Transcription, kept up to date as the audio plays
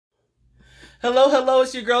Hello, hello,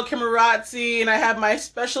 it's your girl Kimarazzi, and I have my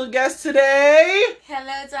special guest today.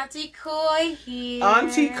 Hello, it's Auntie Koi here.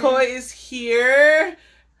 Auntie Koi is here.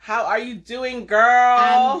 How are you doing, girl?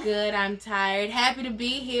 I'm good, I'm tired. Happy to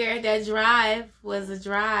be here. That drive was a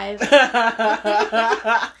drive.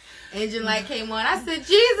 Engine light came on. I said,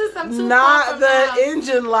 Jesus, I'm too far from the house. Not the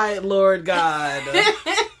engine light, Lord God.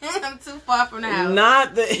 I'm too far from the house.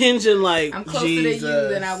 Not the engine light, I'm closer Jesus. to you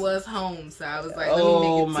than I was home, so I was like, let me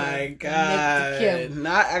oh make it my to, God. Make the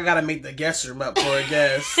Not, I gotta make the guest room up for a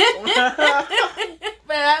guest.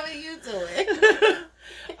 But how are you doing?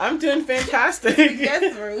 I'm doing fantastic.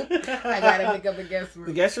 Guest room. I gotta make up a guest room.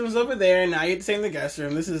 The guest room's over there, and now you get to stay in the guest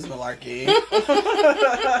room. This is malarkey.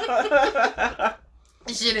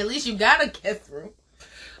 Shit, at least you got a guest room.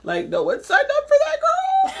 Like, no one signed up for that, girl.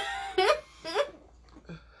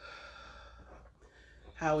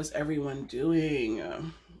 How is everyone doing?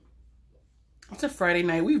 It's a Friday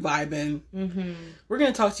night. We vibing. Mm-hmm. We're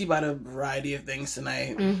going to talk to you about a variety of things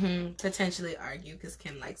tonight. Mm-hmm. Potentially argue, because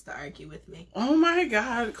Kim likes to argue with me. Oh my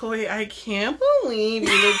God, Koi, I can't believe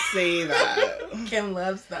you would say that. Kim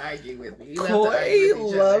loves to argue with me. Koi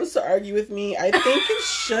loves to argue with me. I think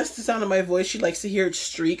it's just the sound of my voice. She likes to hear it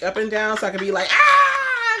streak up and down so I can be like,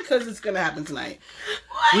 ah, because it's going to happen tonight.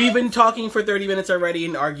 What? We've been talking for 30 minutes already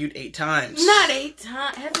and argued 8 times. Not 8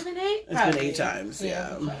 times. Has it been 8? It's been 8 times,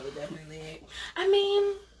 yeah. Probably definitely 8. I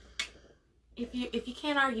mean, if you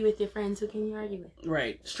can't argue with your friends, who can you argue with?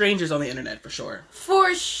 Right. Strangers on the internet, for sure.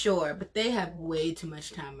 For sure, but they have way too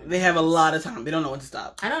much time. They have a lot of time. They don't know when to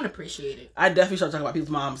stop. I don't appreciate it. I definitely start talking about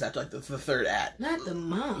people's moms after, like, the third ad. Not the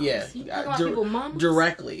moms. Yeah. You talking about people's moms?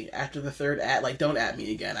 Directly after the third ad. Like, don't at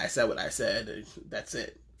me again. I said what I said. That's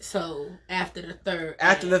it. So, after the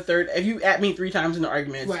third if you at me 3 times in the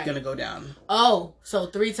argument, it's gonna go down. Oh, so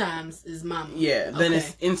 3 times is mama. Yeah, then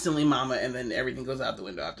it's instantly mama, and then everything goes out the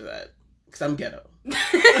window after that. Because I'm ghetto. And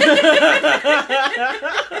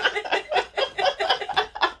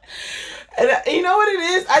you know what it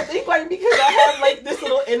is? I think, like, because I have, like, this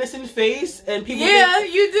little innocent face, and people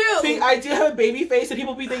you do. See, I do have a baby face, and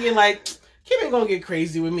people be thinking, like, Kim ain't gonna get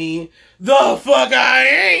crazy with me. The fuck I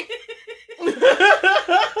ain't!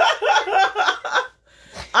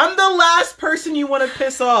 I'm the last person you want to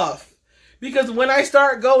piss off. Because when I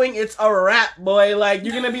start going, it's a wrap, boy. Like,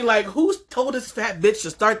 you're gonna be like, who told this fat bitch to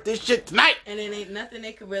start this shit tonight? And it ain't nothing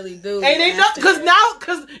they could really do. Ain't nothing,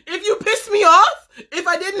 because if you piss me off, if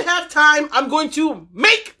I didn't have time, I'm going to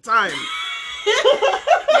make time.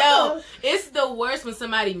 Yo, it's the worst when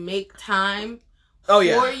somebody make time for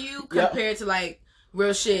you compared to, like,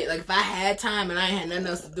 real shit. Like, if I had time and I ain't had nothing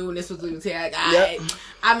else to do and this was what like,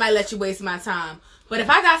 I might let you waste my time. But if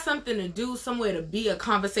I got something to do, somewhere to be, a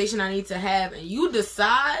conversation I need to have, and you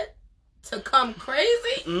decide to come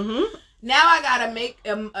crazy, now I gotta make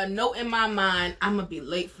a note in my mind, I'm gonna be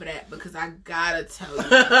late for that because I gotta tell you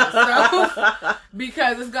myself,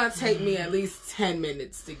 because it's gonna take me at least 10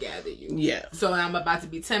 minutes to gather you. Yeah. So I'm about to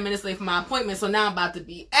be 10 minutes late for my appointment, so now I'm about to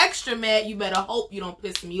be extra mad. You better hope you don't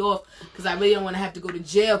piss me off, because I really don't want to have to go to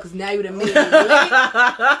jail, because now you done made me late.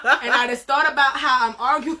 And I just thought about how I'm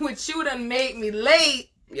arguing with you done made me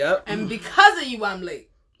late. Yep. And because of you, I'm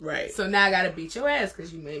late. Right. So now I gotta beat your ass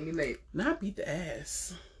because you made me late. Not beat the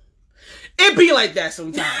ass. It be like that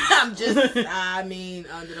sometimes. Under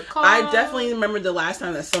the car. I definitely remember the last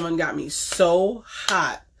time that someone got me so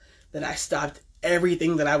hot that I stopped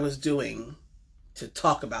everything that I was doing to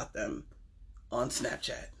talk about them on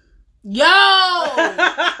Snapchat. Yo! Bruh!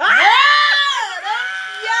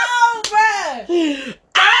 30 minutes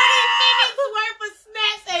worth of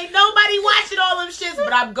snaps. Ain't nobody watching all them shits,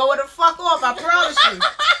 but I'm going to fuck off, I promise you.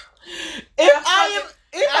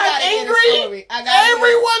 If I'm angry,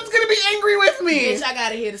 everyone's going to be angry with me. Bitch, I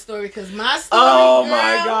gotta hear the story, because my story, oh, girl,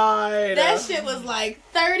 my God. That shit was like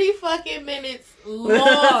 30 fucking minutes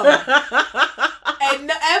long. And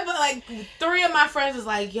like 3 of my friends was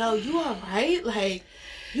like, yo, you alright? Like,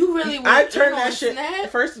 you really want I turned that shit, Snap?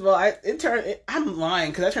 first of all, I'm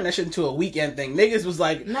lying, because I turned that shit into a weekend thing. Niggas was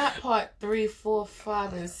like, not part 3, 4,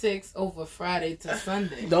 5, and 6 over Friday to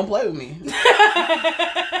Sunday. Don't play with me.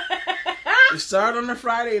 It started on a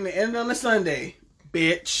Friday and it ended on a Sunday.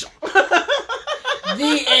 Bitch.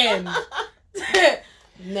 The end.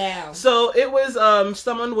 Now. So it was,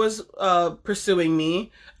 someone was pursuing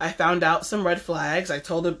me. I found out some red flags. I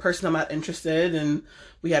told the person I'm not interested, and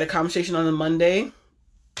we had a conversation on a Monday.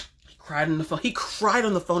 He cried on the phone. He cried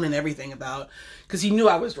on the phone and everything because he knew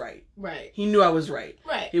I was right. Right. He knew I was right.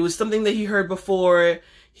 Right. It was something that he heard before.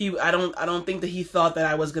 I don't think that he thought that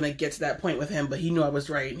I was going to get to that point with him, but he knew I was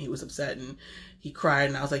right and he was upset and he cried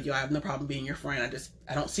and I was like, yo, I have no problem being your friend.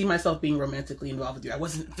 I don't see myself being romantically involved with you. I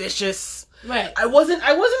wasn't vicious. Right. I wasn't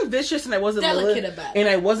vicious and I wasn't delicate about it. And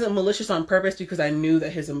I wasn't malicious on purpose because I knew that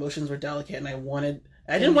his emotions were delicate and I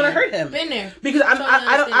didn't want to hurt him. Been there. Because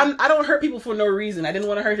I don't hurt people for no reason. I didn't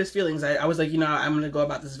want to hurt his feelings. I was like, I'm going to go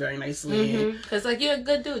about this very nicely. Because like, you're a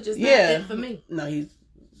good dude, just not it for me. No,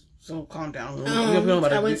 so calm down.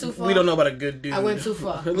 I went too far. We don't know about a good dude. I went too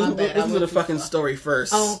far. Listen to the fucking story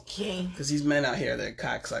first. Okay. Because these men out here, they're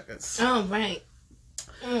cocksuckers. Oh, right.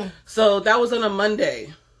 So that was on a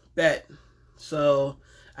Monday. Bet. So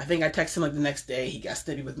I think I texted him like the next day. He got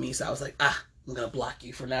steady with me. So I was like, I'm going to block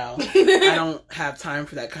you for now. I don't have time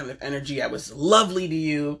for that kind of energy. I was lovely to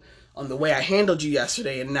you on the way I handled you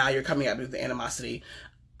yesterday. And now you're coming at me with the animosity.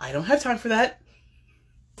 I don't have time for that.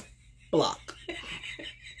 Block.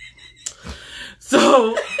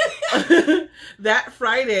 So that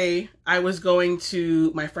Friday, I was going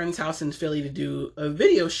to my friend's house in Philly to do a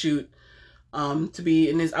video shoot. I was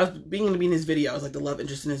being to be in his video. I was like the love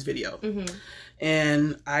interest in his video. Mm-hmm.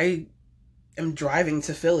 And I am driving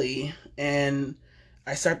to Philly and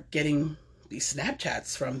I start getting these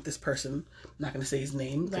Snapchats from this person. I'm not going to say his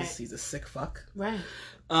name because he's a sick fuck. Right.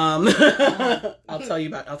 I'll tell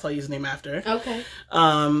you his name after. Okay.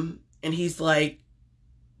 And he's like,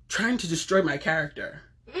 trying to destroy my character.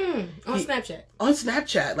 On Snapchat. On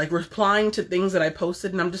Snapchat, like replying to things that I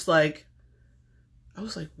posted, and I'm just like, I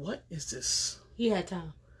was like, what is this? He had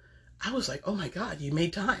time. I was like, oh my God, you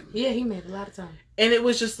made time. Yeah, he made a lot of time. And it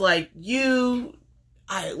was just like,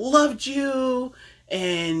 I loved you,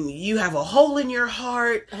 and you have a hole in your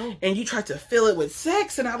heart, and you tried to fill it with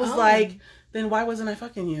sex, and I was like, then why wasn't I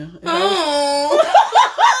fucking you?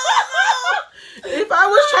 If I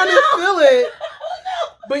was trying to fill it,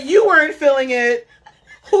 but you weren't feeling it.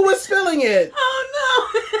 Who was feeling it? Oh no!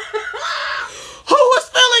 Who was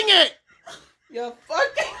feeling it? You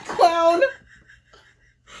fucking clown!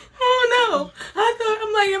 Oh no!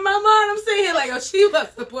 I'm like in my mind, I'm sitting here like, oh, she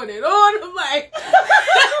must have put it on. I'm like,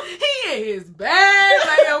 he in his bag.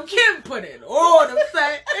 Like, yo, Kim put it on. I'm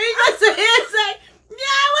like, and he goes to him and say,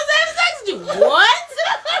 yeah, I was having sex with you. What?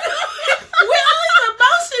 Where all these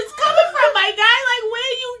emotions coming from, my guy? Like,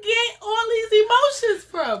 where you get all these emotions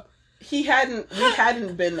from? We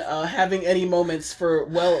hadn't been having any moments for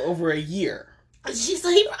well over a year. So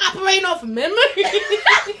he operating off memory?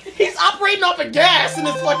 He's operating off of gas in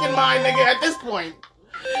his fucking mind, nigga, at this point.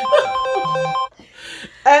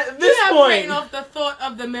 At this point. Operating off the thought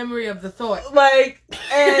of the memory of the thought. Like,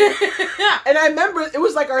 and I remember it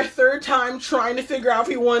was like our third time trying to figure out if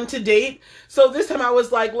we wanted to date. So this time I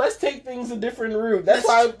was like, let's take things a different route. That's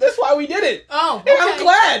why we did it. Oh, okay. And I'm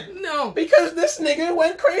glad. No. Because this nigga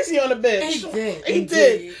went crazy on a bitch. He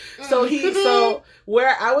did. So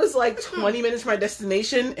where I was like 20 minutes from my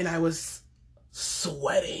destination and I was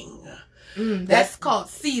sweating. That's called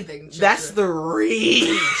seething. Children. That's the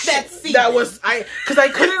rage. That's seething. That was because I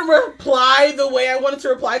couldn't reply the way I wanted to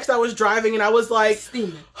reply because I was driving and I was like,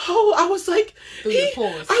 steaming. Oh, I was like,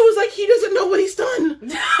 he doesn't know what he's done.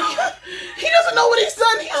 He doesn't know what he's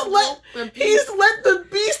done. He's let the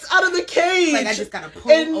beast out of the cage. Like I just gotta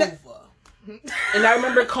pull over. And I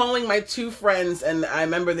remember calling my two friends and I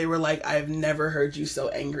remember they were like, I've never heard you so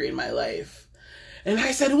angry in my life. And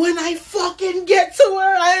I said, when I fucking get to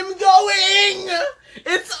where I'm going,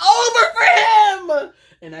 it's over for him.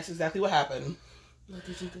 And that's exactly what happened. What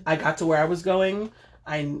did you do? I got to where I was going.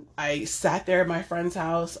 I sat there at my friend's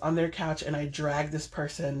house on their couch and I dragged this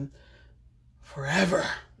person forever.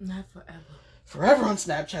 Not forever. Forever on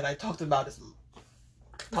Snapchat. I talked about his mama.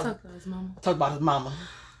 I talked about his mama.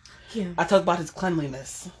 Kim. I talked about his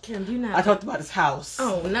cleanliness. Kim, you not. I talked about his house.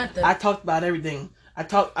 Oh, not the. I talked about everything. I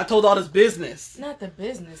told all his business. Not the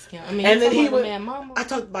business, Kim. I mean, and then he would. Mama. I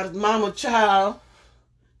talked about his mama, child.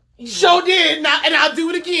 Sure did. Now, and I'll do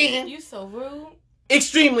it again. You so rude.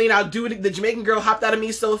 Extremely, and I'll do it. The Jamaican girl hopped out of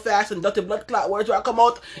me so fast and ducked blood clot words will come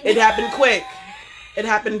out. It happened quick. It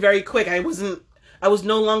happened very quick. I was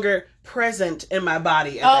no longer present in my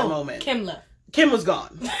body at that moment. Kim left. Kim was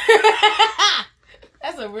gone.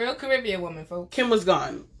 That's a real Caribbean woman, folks. Kim was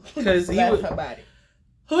gone because he was her body.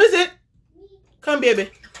 Who is it? Come, baby.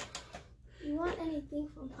 You want anything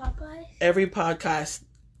from Popeyes? Every podcast,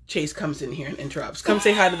 Chase comes in here and interrupts. Come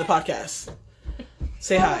say hi to the podcast.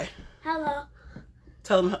 Say hi. Hello.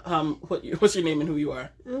 Tell them what's your name and who you are.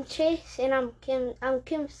 I'm Chase and I'm Kim. I'm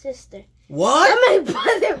Kim's sister. What? I'm my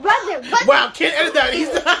brother. Wow, can't edit that. He's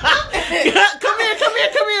come here.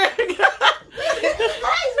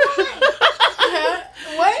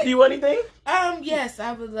 What? Do you want anything? Yes,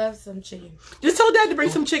 I would love some chicken. Just tell Dad to bring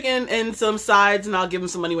some chicken and some sides, and I'll give him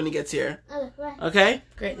some money when he gets here. Okay?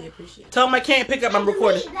 Greatly appreciate it. Tell him I can't pick up. I'm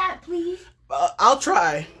recording. That, please. I'll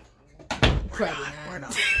try. Probably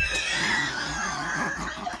not.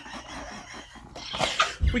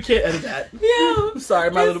 We can't edit that. Yeah. I'm sorry,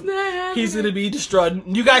 my little. He's gonna be destroyed.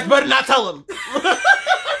 You guys better not tell him.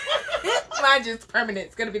 Mine just permanent.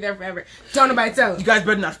 It's gonna be there forever. Don't nobody tell him. You guys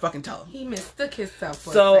better not fucking tell him. He mistook himself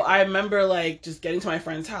for So I remember like just getting to my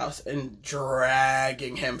friend's house and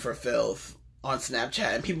dragging him for filth on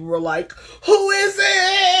Snapchat, and people were like, "Who is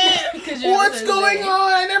it? What's going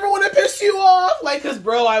on? I never want to piss you off." Like, cause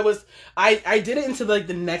bro, I did it until like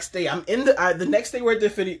the next day. I'm in the next day we're at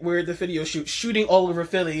the video shooting all over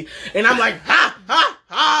Philly, and I'm like, ha ha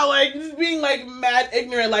ha, like just being like mad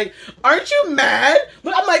ignorant. Like, aren't you mad?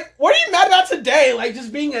 But I'm like, what are you mad about today? Like,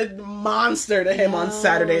 just being a monster to him on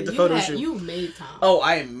Saturday at the photo shoot. You made time. Oh,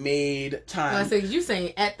 I made time. I said, you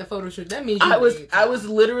saying at the photo shoot, that means I was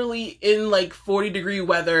literally in like 40-degree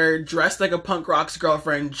weather, dressed like a punk rock's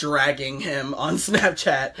girlfriend, dragging him on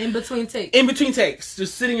Snapchat. In between takes,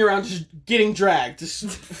 just sitting around, just getting dragged, just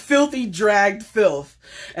filthy dragged filth.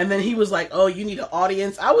 And then he was like, "Oh, you need an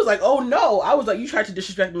audience." I was like, "Oh no!" I was like, "You tried to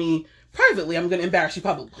disrespect me privately. I'm gonna embarrass you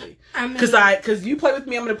publicly." Because you play with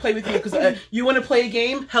me, I'm gonna play with you. Because you want to play a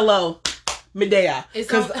game? Hello, Medea.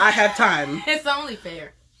 Because I have time. It's only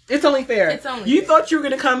fair. It's only fair. You fair. thought you were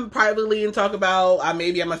gonna come privately and talk about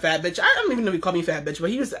maybe I'm a fat bitch. I don't even know if he called me fat bitch, but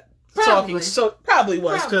he was talking. So probably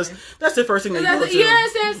was, because that's the first thing they go to. You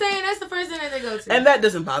understand what I'm saying? That's the first thing that they go to. And that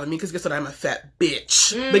doesn't bother me, because guess what? I'm a fat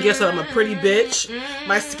bitch. But guess what? I'm a pretty bitch.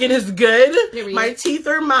 My skin is good. Period. My teeth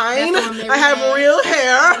are mine. I have real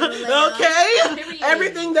hair. Okay?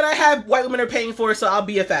 Everything that I have, white women are paying for, so I'll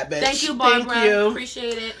be a fat bitch. Thank you, Barbara. Thank you.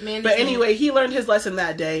 Appreciate it, man. But anyway, he learned his lesson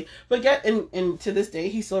that day. But and to this day,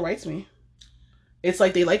 he still writes me. It's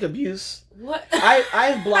like they like abuse. What?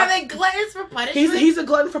 I've blocked. Are they gluttons for punishment? He's a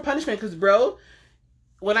glutton for punishment, because bro,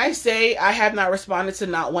 when I say I have not responded to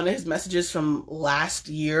not one of his messages from last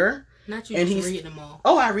year, not you, and he's reading them all.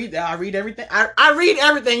 Oh, I read that. I read everything. I read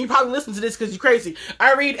everything. You probably listen to this because you're crazy.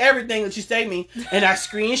 I read everything that you say to me, and I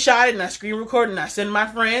screenshot it, and I screen record it, and I send my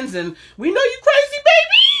friends, and we know you crazy,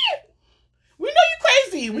 baby. We know you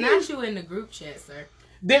crazy. Not you in the group chat, sir.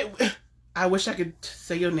 I wish I could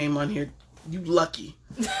say your name on here. You lucky,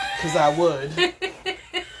 because I would.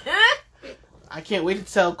 I can't wait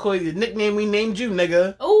to tell Coy the nickname we named you,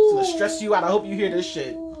 nigga. Ooh. It's gonna stress you out. I hope you hear this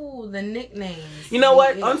shit. Ooh, the nicknames. You know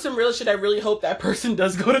what? On some real shit, I really hope that person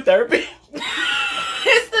does go to therapy.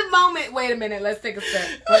 It's the moment. Wait a minute. Let's take a step.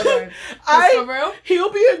 Hold on. For real?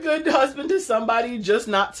 He'll be a good husband to somebody, just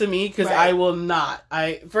not to me, because I will not.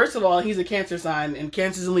 First of all, he's a Cancer sign, and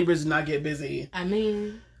Cancers and Libras do not get busy. I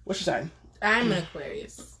mean, what's your sign? I'm an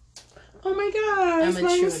Aquarius. Oh my god, I'm a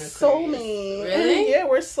true soulmate. Really? Yeah,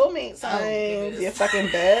 we're soulmate signs. You fucking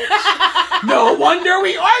bitch. No wonder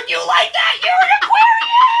we argue like that. You're an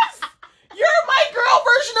Aquarius. You're my girl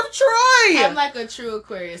version of Troy. I'm like a true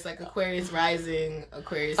Aquarius, like Aquarius rising,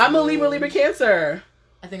 Aquarius. I'm a Libra, Cancer.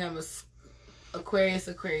 I think I'm a Aquarius,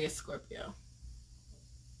 Scorpio.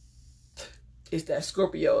 It's that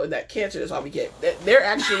Scorpio and that Cancer. That's all we get. They're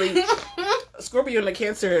actually Scorpio and the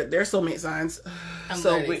Cancer. They're soulmate signs.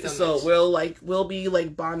 We'll be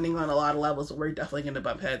like bonding on a lot of levels. But we're definitely gonna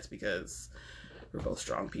bump heads because we're both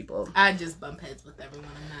strong people. I just bump heads with everyone.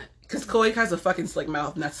 I'm not. Because Chloe has a fucking slick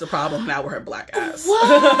mouth, and that's the problem now with her black ass.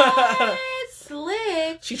 What?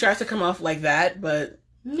 Slick. She tries to come off like that, but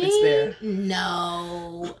it's there.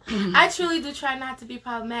 No. I truly do try not to be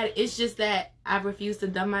problematic. It's just that I refuse to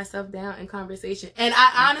dumb myself down in conversation. And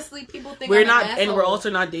I honestly, people think we're not, and we're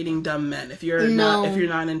also not dating dumb men. If you're not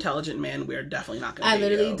an intelligent man, we're definitely not going to date you. I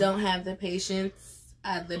literally don't have the patience.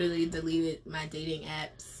 I literally deleted my dating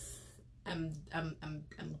apps. I'm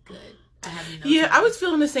good. I have no time. I was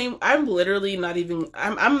feeling the same. I'm literally not even.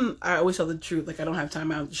 I always tell the truth. Like, I don't have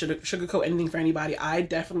time. I don't sugarcoat anything for anybody. I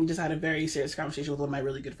definitely just had a very serious conversation with one of my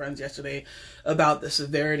really good friends yesterday about the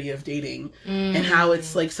severity of dating and how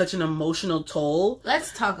it's like such an emotional toll.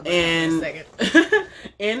 Let's talk about that in a second.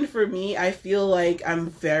 And for me, I feel like I'm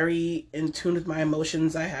very in tune with my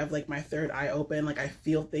emotions. I have like my third eye open. Like, I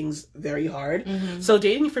feel things very hard. So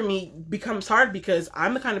dating for me becomes hard because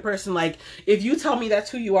I'm the kind of person, like, if you tell me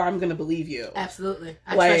that's who you are, I'm gonna believe you. Absolutely.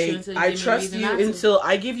 I trust you until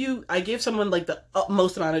I give someone like the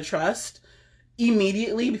utmost amount of trust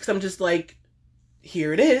immediately, because I'm just like,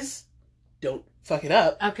 here it is. Don't fuck it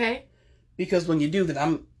up. Okay. Because when you do,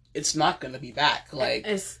 then it's not gonna be back. Like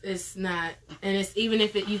it's not, and it's even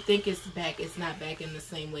if you think it's back, it's not back in the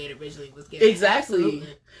same way it originally was given. Exactly.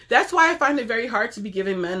 Absolutely. That's why I find it very hard to be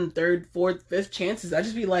giving men 3rd, 4th, 5th chances. I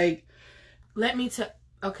just be like, let me tell.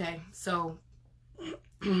 Okay, so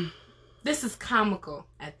this is comical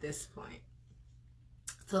at this point.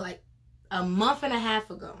 So like a month and a half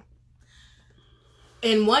ago,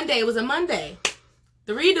 and one day, it was a Monday,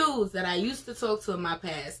 3 dudes that I used to talk to in my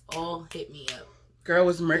past all hit me up. Girl,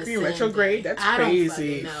 was Mercury retrograde? That's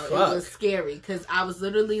crazy. I don't fucking know. It was scary because I was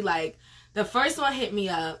literally like, the first one hit me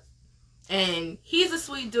up, and he's a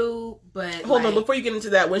sweet dude, but hold on, before you get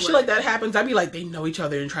into that, when shit like that happens, I'd be like, they know each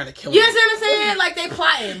other and trying to kill me. You understand what I'm saying? Like, they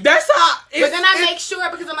plotting. That's how. But then I make sure,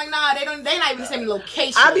 because I'm like, nah, they not even the same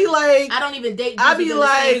location. I'd be like, I don't even date. I'd be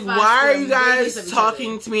like, why are you guys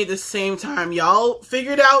talking to me at the same time? Y'all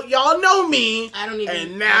figured out, y'all know me. I don't even.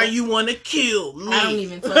 And now you want to kill me. I don't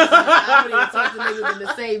even talk to niggas in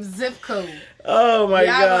the same zip code. Oh my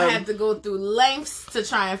God. Y'all gonna have to go through lengths to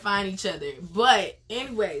try and find each other. But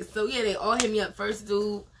anyway, so yeah, they all hit me up. First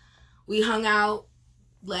dude, we hung out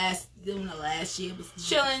last year, was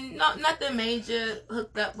chilling. No, nothing major.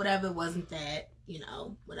 Hooked up, whatever. Wasn't that,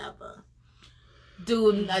 whatever.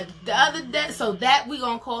 Dude, the other day, so that we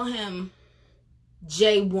gonna call him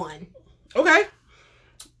J1. Okay.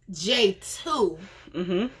 J2.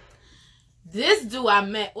 Mm-hmm. This dude I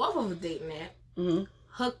met off of a dating app. Mm-hmm.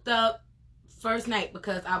 Hooked up first night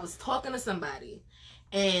because I was talking to somebody,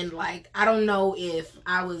 and like, I don't know if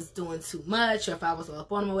I was doing too much or if I was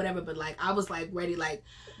up on him or whatever, but like, I was like ready. Like,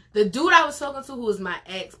 the dude I was talking to, who was my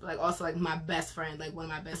ex, but like also like my best friend, like one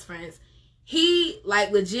of my best friends, he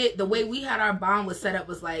like legit, the way we had our bond was set up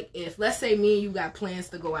was like, if let's say me and you got plans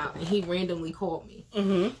to go out and he randomly called me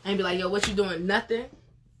and be like, yo, what you doing? Nothing.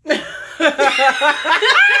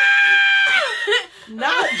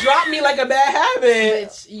 Not drop me like a bad habit.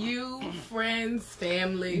 Bitch, you, friends,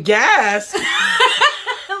 family. Gas.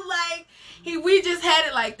 Like, we just had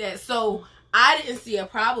it like that. So I didn't see a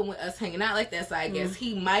problem with us hanging out like that. So I guess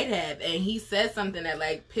he might have. And he said something that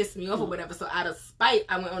like pissed me off or whatever. So out of spite,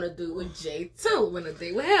 I went on a date with J2. Went on a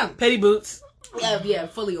date with him. Petty boots. Yeah,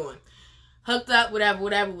 fully on. Hooked up,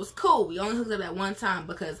 whatever, was cool. We only hooked up at one time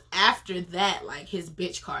because after that, like, his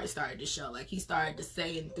bitch card started to show. Like, he started to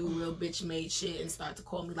say and do real bitch made shit and start to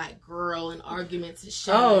call me, like, girl and arguments and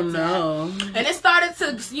shit. Oh, like no. that. And it started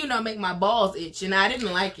to, make my balls itch, and I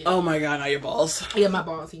didn't like it. Oh, my God, not your balls. Yeah, my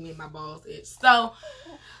balls. He made my balls itch. So,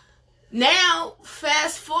 now,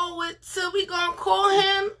 fast forward to we gonna call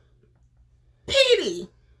him Petey.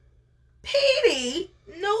 Petey,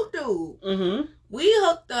 no dude. Mm-hmm. We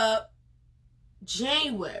hooked up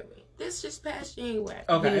January. This just past January.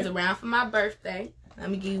 Okay. He was around for my birthday. Let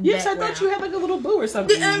me give you Yes, background. I thought you had like a little boo or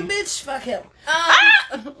something. Bitch, fuck him.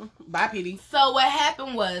 Bye, Petey. So what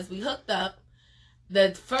happened was we hooked up.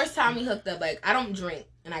 The first time we hooked up, like, I don't drink,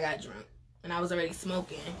 and I got drunk. And I was already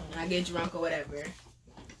smoking, and I get drunk or whatever.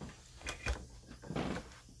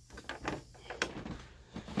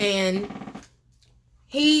 And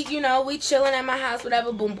he, we chilling at my house,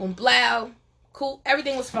 whatever, boom, boom, blow. Cool.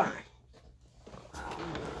 Everything was fine.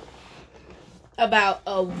 About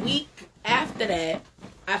a week after that,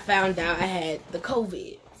 I found out I had the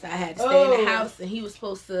COVID. So I had to stay in the house, and he was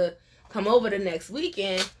supposed to come over the next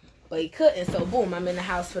weekend, but he couldn't. So boom, I'm in the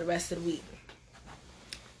house for the rest of the week.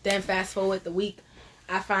 Then fast forward the week,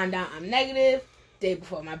 I find out I'm negative day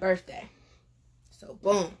before my birthday. So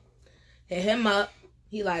boom, hit him up.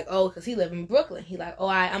 He like, because he live in Brooklyn. He like,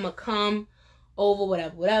 I'm going to come over,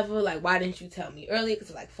 whatever. Like, why didn't you tell me earlier? Because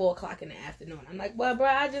it's like 4 o'clock in the afternoon. I'm like, well, bro,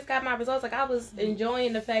 I just got my results. Like, I was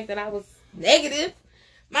enjoying the fact that I was negative,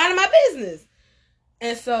 minding my business.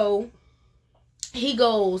 And so he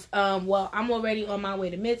goes, well, I'm already on my way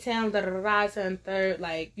to Midtown, turn third.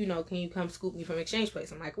 Like, can you come scoop me from Exchange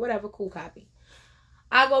Place? I'm like, whatever, cool, copy.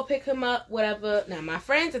 I go pick him up, whatever. Now, my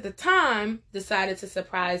friends at the time decided to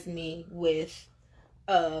surprise me with,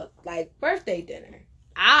 birthday dinner.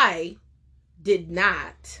 I did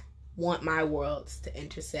not want my worlds to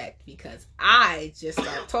intersect because I just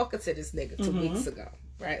started talking to this nigga 2 weeks ago.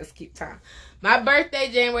 Right? Let's keep time. My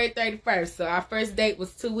birthday, January 31st. So our first date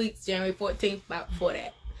was 2 weeks, January 14th, about before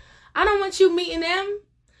that. I don't want you meeting them,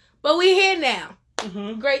 but we here now.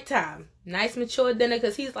 Great time. Nice mature dinner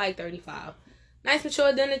because he's like 35. Nice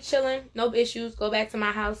mature dinner, chilling, no issues. Go back to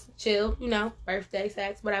my house, chill, birthday,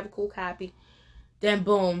 sex, whatever, cool, copy. Then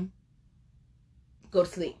boom, go to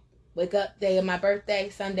sleep. Wake up day of my birthday,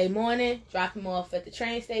 Sunday morning, drop him off at the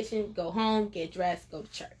train station, go home, get dressed, go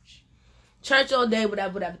to church. Church all day,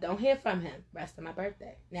 whatever. Don't hear from him rest of my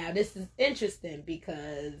birthday. Now, this is interesting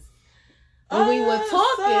because when we were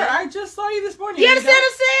talking. Sir, I just saw you this morning. You understand what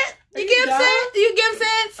I'm saying? You get what I'm saying? You get what I'm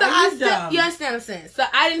saying? So you understand what I'm saying? So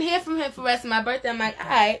I didn't hear from him for the rest of my birthday. I'm like, all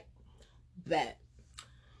right, bet.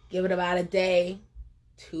 Give it about a day,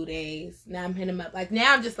 2 days. Now I'm hitting him up. Like,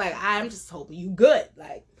 now I'm just like, I'm just hoping you good.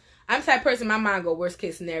 Like, I'm the type of person, my mind go, worst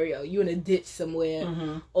case scenario, you in a ditch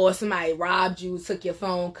somewhere, or somebody robbed you, took your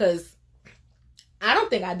phone, because I don't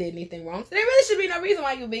think I did anything wrong. So there really should be no reason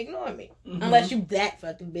why you be ignoring me. Unless you that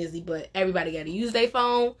fucking busy, but everybody got to use their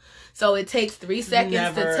phone. So it takes 3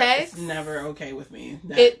 seconds to text. It's never okay with me.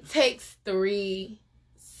 It takes 3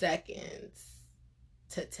 seconds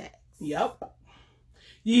to text. Yep.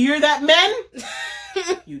 You hear that,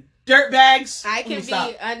 men? You dirtbags. I can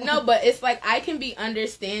be, no, but it's like, I can be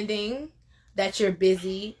understanding that you're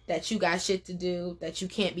busy, that you got shit to do, that you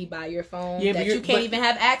can't be by your phone, that you can't even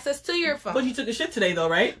have access to your phone. But you took a shit today, though,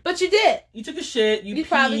 right? But you did. You took a shit. You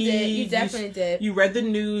probably did. You definitely did. You read the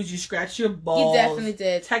news. You scratched your balls. You definitely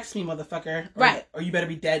did. Text me, motherfucker. Right. Or you better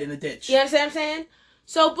be dead in a ditch. You understand what I'm saying?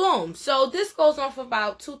 So, boom. So, this goes on for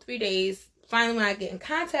about 2-3 days. Finally, when I get in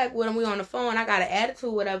contact with him, we on the phone, I got an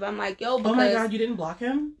attitude, whatever. I'm like, yo, because... Oh my God, you didn't block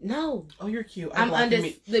him? No. Oh, you're cute.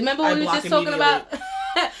 Remember when we was just talking about...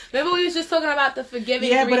 Remember we was just talking about the forgiving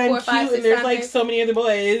 3, 4, 5, 6 and there's like so many other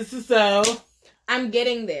boys, so... I'm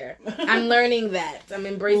getting there. I'm learning that. I'm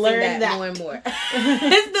embracing that more and more.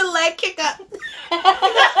 It's the leg kick up.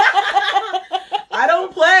 I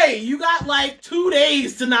don't play. You got like 2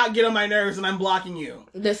 days to not get on my nerves and I'm blocking you.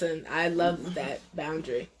 Listen, I love that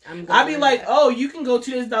boundary. I'd be like, oh, you can go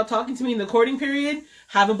 2 days without talking to me in the courting period.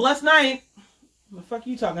 Have a blessed night. What the fuck are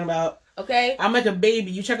you talking about? Okay. I'm like a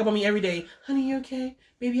baby. You check up on me every day. Honey, you okay?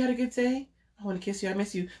 Baby, you had a good day? I want to kiss you. I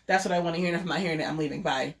miss you. That's what I want to hear. And if I'm not hearing it, I'm leaving.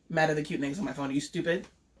 Bye. Mad at the cute niggas on my phone. Are you stupid?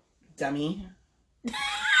 Dummy.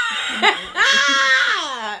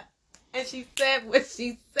 And she said what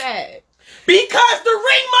she said. Because the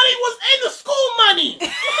ring money was in the school money.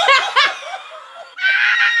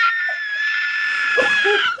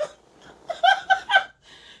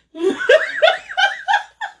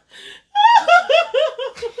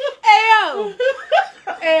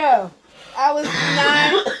 Ayo. I was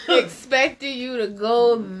not expecting you to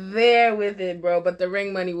go there with it, bro. But the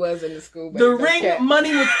ring money was in the school money. The ring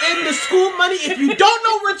money was in the school money. If you don't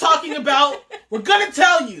know what we're talking about, we're gonna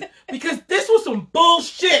tell you. Because this was some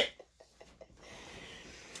bullshit.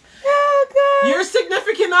 Oh, God. Your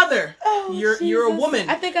significant other. Oh, you're a woman.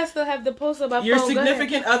 I think I still have the post about your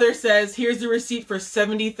significant other says, here's the receipt for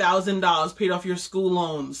 $70,000 paid off your school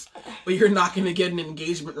loans. But you're not gonna get an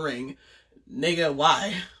engagement ring. Nigga,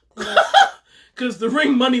 why? Because the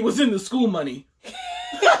ring money was in the school money.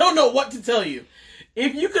 I don't know what to tell you.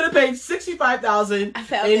 If you could have paid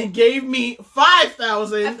 $65,000 and gave me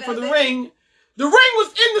 $5,000 for the ring was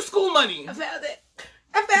in the school money. I found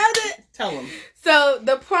it. Tell him. So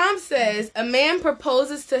the prompt says, a man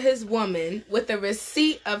proposes to his woman with a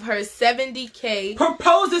receipt of her $70K.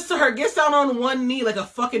 Proposes to her, gets down on one knee like a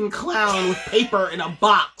fucking clown with paper in a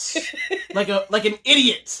box. like an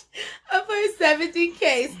idiot. Of her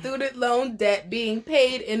 $70K student loan debt being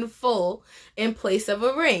paid in full in place of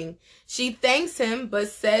a ring. She thanks him, but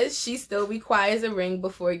says she still requires a ring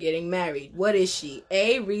before getting married. What is she?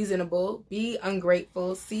 A, reasonable, B,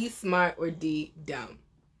 ungrateful, C, smart, or D, dumb?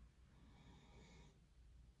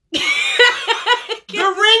 The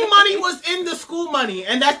ring money was in the school money,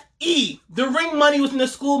 and that's E. The ring money was in the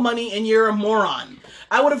school money, and you're a moron.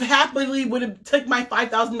 I would have took my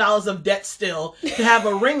 $5,000 of debt still to have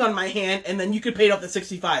a ring on my hand, and then you could pay it off the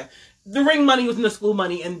 $65,000. The ring money was in the school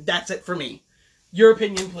money, and that's it for me. Your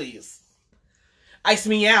opinion, please. Ice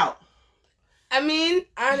me out. I mean,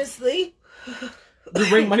 honestly, the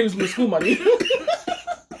ring money was in the school money.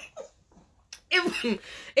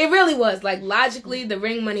 It really was. Like, logically, the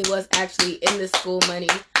ring money was actually in the school money.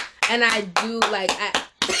 And I do, like, I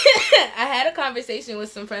had a conversation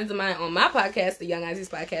with some friends of mine on my podcast, the Young Aunties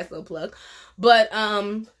podcast, little plug. But,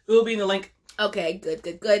 it will be in the link. Okay,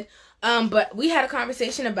 good. But we had a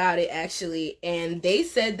conversation about it, actually. And they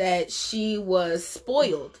said that she was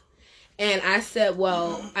spoiled. And I said,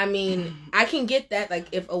 well, I mean, I can get that. Like,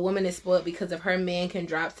 if a woman is spoiled because of her man can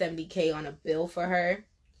drop $70K on a bill for her.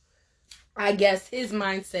 I guess his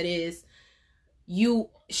mindset is, you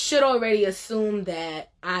should already assume that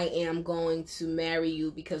I am going to marry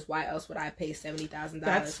you, because why else would I pay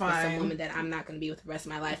 $70,000 for some woman that I'm not going to be with the rest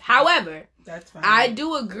of my life? However, that's fine. I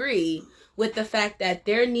do agree with the fact that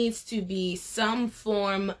there needs to be some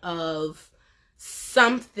form of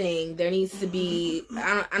something. There needs to be,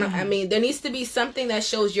 I mean, there needs to be something that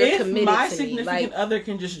shows you're committed to me. If my significant other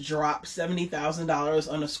can just drop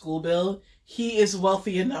 $70,000 on a school bill, he is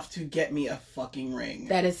wealthy enough to get me a fucking ring.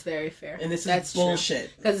 That is very fair. And this is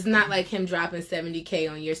bullshit. Because it's not like him dropping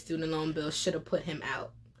 $70,000 on your student loan bill should have put him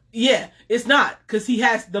out. Yeah, it's not. Because he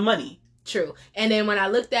has the money. True. And then when I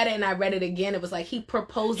looked at it and I read it again, it was like he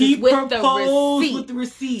proposed with the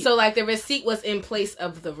receipt. So like the receipt was in place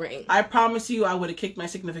of the ring. I promise you I would have kicked my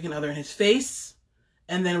significant other in his face.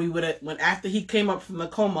 And then we would have, after he came up from the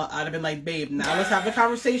coma, I'd have been like, babe, now let's have a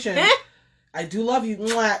conversation. I do love you.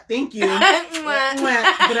 Mwah, thank you. Mwah.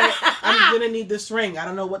 But I'm going to need this ring. I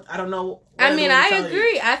don't know. I mean, I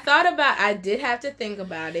agree. I did have to think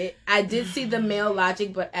about it. I did see the male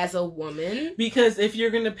logic, but as a woman. Because if you're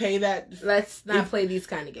going to pay that. Let's not play these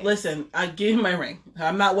kind of games. Listen, I'll give you my ring.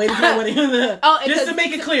 I'm not waiting for my wedding. Just to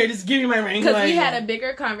make it clear, just give me my ring. Because we had a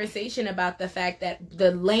bigger conversation about the fact that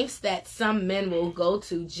the lengths that some men will go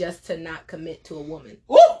to just to not commit to a woman.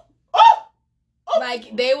 Ooh!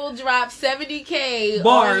 Like, they will drop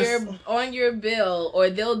 $70,000 on your bill, or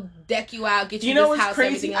they'll deck you out, get you this house,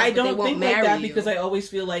 crazy? Everything else, I don't but they won't think marry like that you. because I always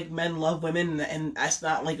feel like men love women, and that's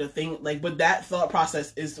not like a thing. Like, but that thought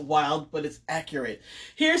process is wild, but it's accurate.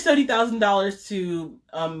 Here's $70,000 to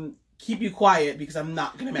keep you quiet because I'm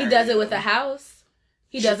not gonna marry you. He does it with a house.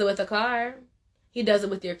 He does it with a car. He does it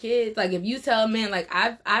with your kids. Like, if you tell a man, like,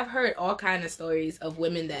 I've heard all kind of stories of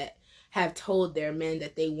women that have told their men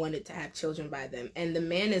that they wanted to have children by them, and the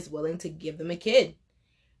man is willing to give them a kid,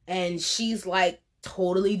 and she's like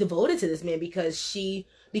totally devoted to this man because he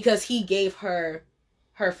gave her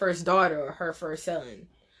first daughter or her first son.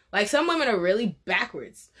 Like, some women are really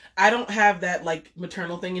backwards. I don't have that like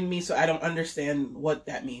maternal thing in me, so I don't understand what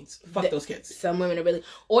that means. Fuck those kids. Some women are really,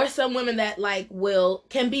 or some women that like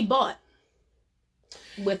can be bought.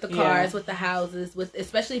 With the cars, with the houses,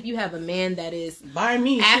 especially if you have a man that is buy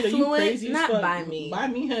me, affluent, shit, are you crazy not as fuck? buy me, buy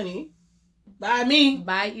me, honey, buy me,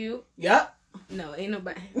 buy you. Yep. No, ain't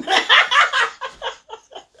nobody.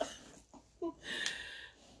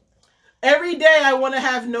 Every day I want to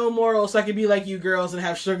have no morals so I can be like you girls and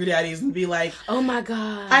have sugar daddies and be like, oh my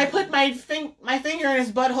god, I put my finger in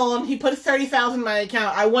his butthole and he put $30,000 in my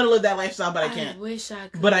account. I want to live that lifestyle, but I can't. I wish I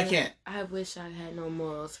could. But I can't. I wish I had no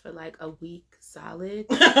morals for like a week solid.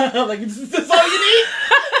 Like, is this all you need?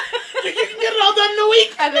 You can get it all done in a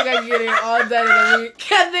week? I think I can get it all done in a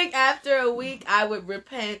week. I think after a week I would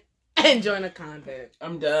repent and join a convent.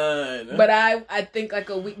 I'm done. But I think like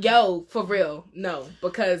a week. Yo, for real, no.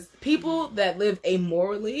 Because people that live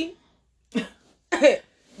amorally,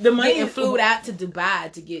 the money getting flew out to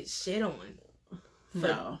Dubai to get shit on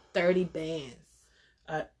for 30 bands.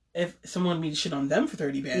 If someone needs shit on them for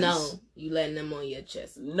 30 bands. No, you letting them on your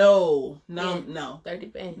chest. No. 30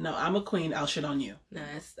 bands. No, I'm a queen. I'll shit on you. No,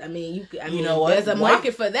 you know what? There's a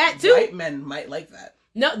market for that too. White men might like that.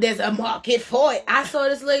 No, there's a market for it. I saw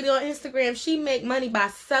this lady on Instagram. She make money by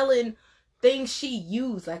selling things she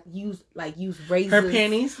used, like use razors. Her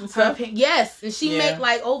panties and stuff? Yes, and she make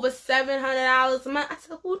like over $700 a month. I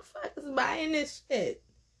said, who the fuck is buying this shit?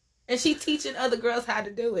 And she teaching other girls how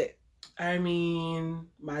to do it. I mean,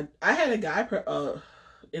 I had a guy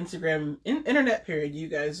Instagram internet period. You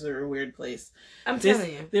guys are a weird place. I'm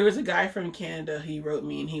telling you. There was a guy from Canada. He wrote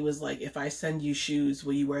me and he was like, "If I send you shoes,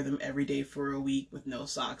 will you wear them every day for a week with no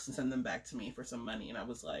socks and send them back to me for some money?" And I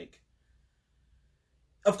was like,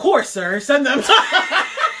 "Of course, sir. Send them."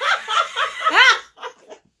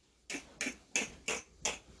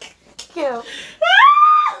 Cute.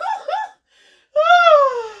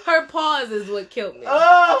 Her pause is what killed me.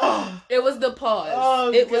 Oh, it was the pause.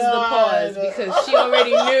 Oh, it was the pause because she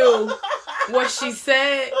already knew what she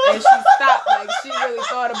said and she stopped. Like, she really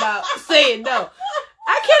thought about saying no.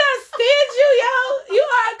 I cannot stand you, yo. You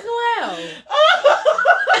are a clown.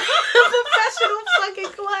 A professional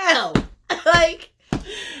fucking clown. Like,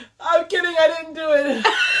 I'm kidding. I didn't do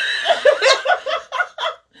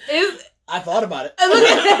it. I thought about it. Look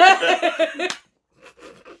at that.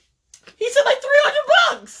 He said like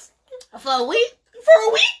 $300 for a week. For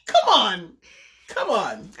a week? Come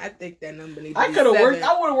on. I think that number needs. I could have worked.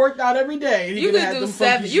 I would have worked out every day. You could do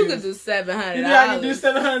 $700. You could do $700. Yeah, I could do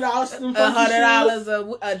 $700.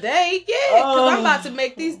 $100 a day. Yeah, because I'm about to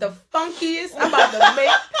make these the funkiest. I'm about to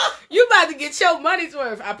make. You about to get your money's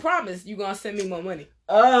worth. I promise. You gonna send me more money.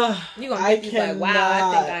 You gonna make me like, wow,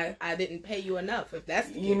 I think I didn't pay you enough. If that's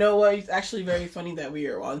the case. You know what? It's actually very funny that we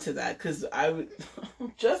are onto that because I would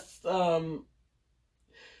just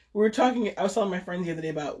we were talking. I was telling my friends the other day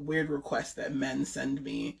about weird requests that men send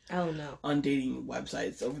me. Oh no! On dating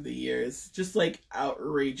websites over the years, just like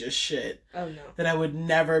outrageous shit. Oh no! That I would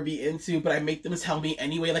never be into, but I make them tell me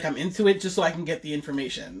anyway, like I'm into it, just so I can get the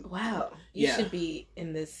information. Wow! You should be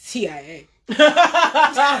in the CIA.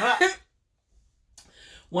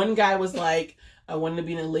 One guy was like, I want to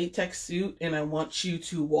be in a latex suit and I want you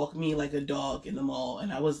to walk me like a dog in the mall.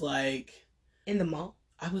 And I was like... In the mall?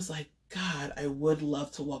 I was like, God, I would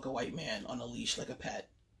love to walk a white man on a leash like a pet.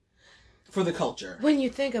 For the culture. When you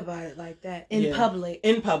think about it like that. In public.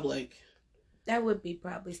 In public. That would be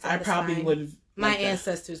probably satisfying. I probably would have... My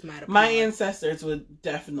ancestors might have. My ancestors would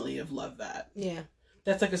definitely have loved that. Yeah.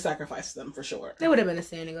 That's like a sacrifice to them for sure. It would have been a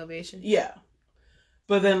standing ovation. Yeah.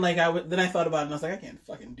 But then like then I thought about it and I was like, I can't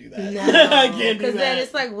fucking do that. No. I can't do that. Because then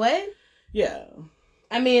it's like, what? Yeah.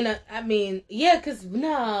 I mean, yeah, because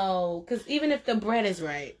even if the bread is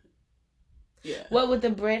right. Yeah. What would the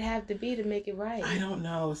bread have to be to make it right? I don't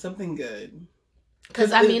know. Something good. Because,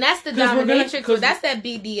 that's the dominatrix. That's that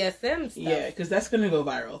BDSM stuff. Yeah, because that's going to go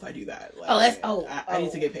viral if I do that. Like, I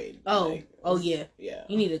need to get paid. Yeah. Yeah.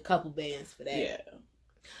 You need a couple bands for that. Yeah.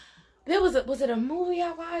 There was it a movie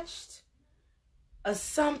I watched? Or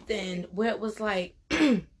something where it was like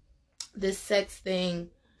this sex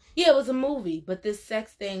thing. Yeah, it was a movie. But this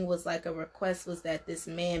sex thing was like a request was that this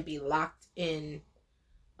man be locked in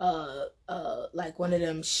like one of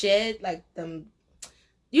them shed, like them,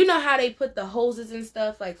 you know how they put the hoses and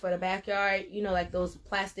stuff like for the backyard, you know, like those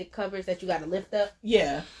plastic covers that you gotta lift up.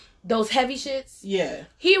 Yeah. Those heavy shits. Yeah.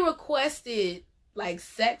 He requested like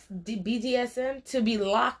sex BDSM to be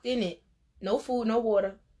locked in it. No food, no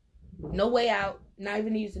water, no way out, not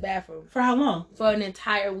even to use the bathroom. For how long? For an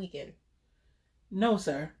entire weekend. No,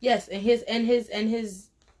 sir. Yes, and his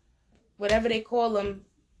whatever they call them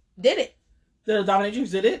did it. The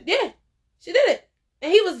dominatrix did it? Yeah, she did it.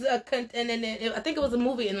 And he was and then I think it was a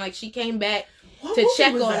movie, and like she came back to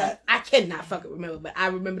check on him. I cannot fucking remember, but I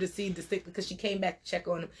remember the scene distinctly because she came back to check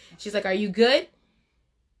on him. She's like, "Are you good?"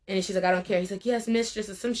 And then she's like, "I don't care." He's like, "Yes, mistress,"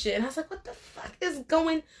 or some shit. And I was like, "What the fuck is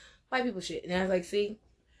going white people shit?" And I was like, "See."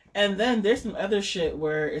 And then there's some other shit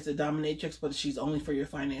where it's a dominatrix, but she's only for your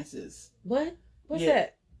finances. What? What's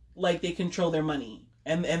that? Like they control their money,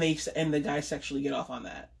 and the guys sexually get off on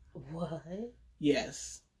that. What?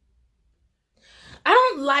 Yes. I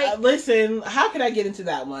don't like... listen, how can I get into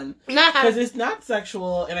that one? Nah. Because it's not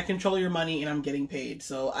sexual, and I control your money, and I'm getting paid.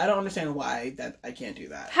 So I don't understand why that I can't do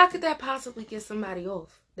that. How could that possibly get somebody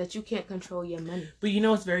off? That you can't control your money? But you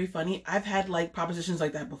know what's very funny? I've had, like, propositions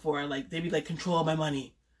like that before. Like, they'd be like, control my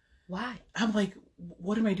money. Why? I'm like,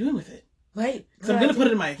 what am I doing with it? Right. Because I'm going to put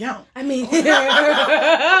it in my account. I mean,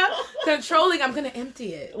 controlling, I'm going to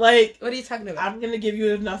empty it. Like, what are you talking about? I'm going to give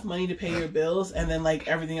you enough money to pay your bills, and then, like,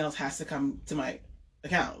 everything else has to come to my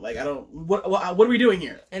account. Like, I don't... What are we doing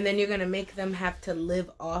here? And then you're going to make them have to live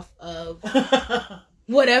off of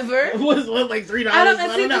whatever. What, like $3? I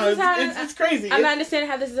don't know. It's crazy. I'm not understanding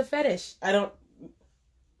how this is a fetish. I don't...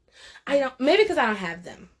 Maybe because I don't have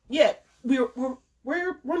them. Yeah. We're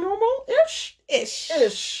normal-ish?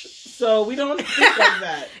 Ish. So we don't think like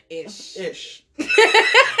that. Ish.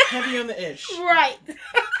 Heavy on the ish. Right.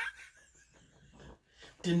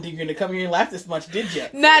 Didn't think you were going to come here and laugh this much, did you?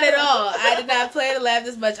 Not at all. I did not plan to laugh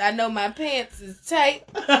this much. I know my pants is tight.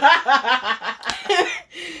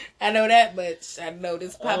 I know that much. I know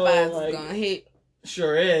this Popeyes is going to hit.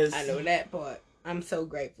 Sure is. I know that part. I'm so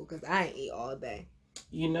grateful because I ain't eat all day.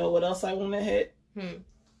 You know what else I want to hit?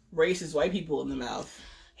 Racist white people in the mouth.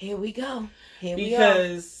 Here we go.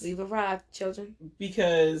 Because we've arrived, children.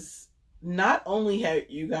 Because not only have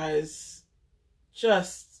you guys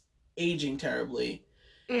just aging terribly,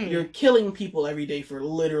 you're killing people every day for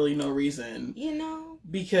literally no reason. You know,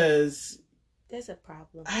 because there's a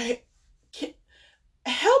problem. I can't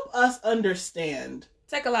help us understand.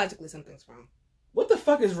 Psychologically, something's wrong. What the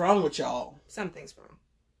fuck is wrong with y'all? Something's wrong.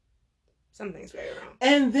 Something's very wrong.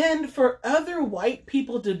 And then for other white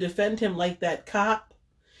people to defend him like that cop,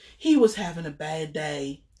 he was having a bad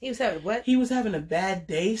day. He was having what? He was having a bad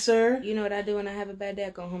day, sir. You know what I do when I have a bad day?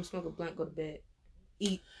 I go home, smoke a blunt, go to bed,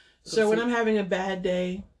 eat. So when I'm having a bad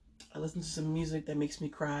day, I listen to some music that makes me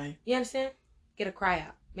cry. You understand? Get a cry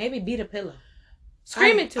out. Maybe beat a pillow.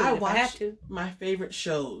 Scream into it if I have to. My favorite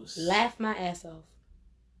shows. Laugh my ass off.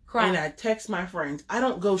 Cry. And I text my friends. I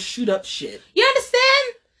don't go shoot up shit. You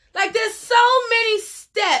understand? Like, there's so many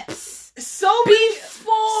steps. So many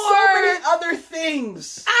other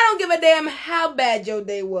things. I don't give a damn how bad your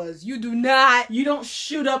day was. You do not. You don't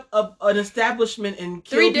shoot up an establishment and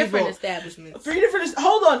kill Three different establishments.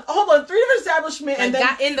 Hold on. 3 different establishments. And then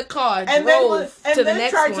got in the car, and drove then, to the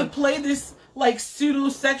next tried one. to play this, like,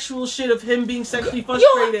 pseudo-sexual shit of him being sexually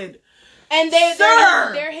frustrated. And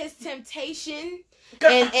they're his temptation.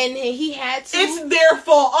 And he had to. It's their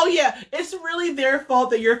fault. Oh yeah, it's really their fault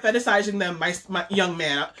that you're fetishizing them, my young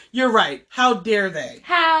man. You're right. How dare they?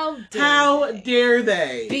 How dare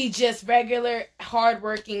they be just regular,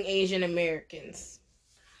 hardworking Asian Americans?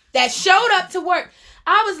 that showed up to work.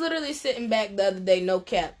 I was literally sitting back the other day, no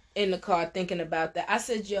cap, in the car thinking about that. I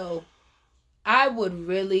said, yo, I would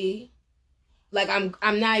really, like,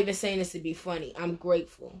 I'm not even saying this to be funny. I'm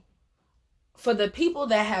grateful for the people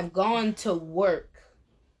that have gone to work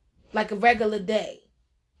like a regular day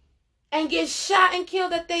and get shot and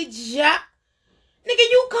killed at their job. Nigga,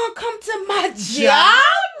 you gonna come to my job,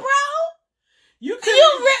 bro? You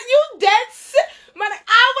dead sick. Man,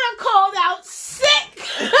 I would have called out sick.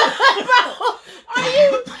 Bro, are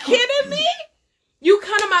you kidding me? You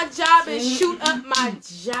come to my job and shoot up my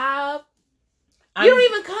job? You don't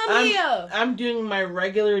even come here. I'm doing my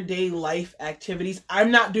regular day life activities.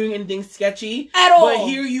 I'm not doing anything sketchy. At all. But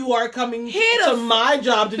here you are coming to my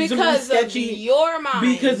job to do something sketchy. Because of your mind.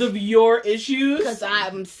 Because of your issues. Because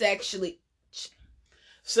I'm sexually...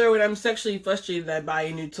 Sir, when I'm sexually frustrated, I buy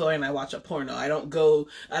a new toy and I watch a porno. I don't go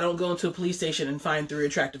into a police station and find 3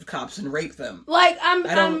 attractive cops and rape them. Like, I'm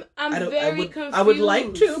very confused. I would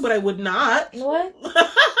like to, but I would not. What?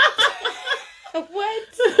 What?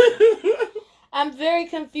 I'm very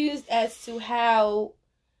confused as to how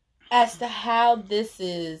this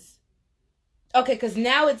is. Okay, because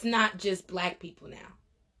now it's not just black people now.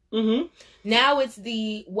 Mm-hmm. Now it's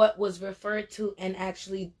what was referred to and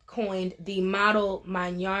actually coined the model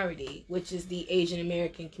minority, which is the Asian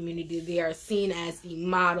American community. They are seen as the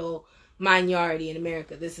model minority in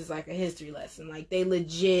America. This is like a history lesson. Like, they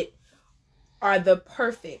legit are the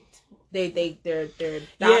perfect. They're docile.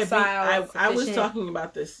 Yeah, I was talking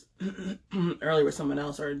about this earlier with someone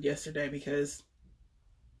else or yesterday because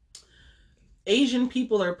Asian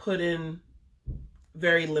people are put in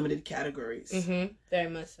very limited categories. Mm-hmm. Very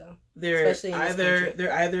much so. They're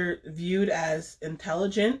either viewed as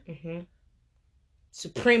intelligent,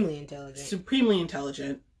 supremely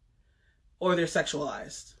intelligent, or they're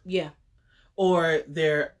sexualized. Yeah. Or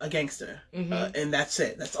they're a gangster, and that's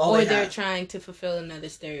it. That's all. Or they're trying to fulfill another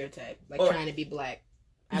stereotype, like trying to be black.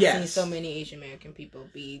 I've seen so many Asian American people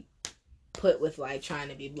be put with like trying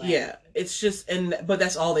to be black. Yeah, it's just but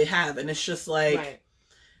that's all they have, and it's just like. Right.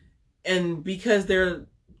 And because they're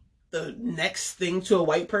the next thing to a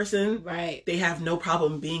white person, right? They have no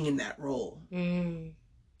problem being in that role.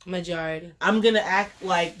 Majority. I'm gonna act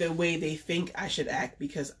like the way they think I should act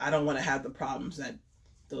because I don't want to have the problems that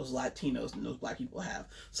those Latinos and those black people have.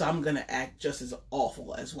 So I'm gonna act just as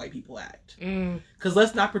awful as white people act. Because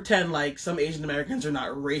let's not pretend like some Asian Americans are not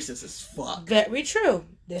racist as fuck. Very true.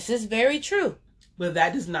 This is very true. But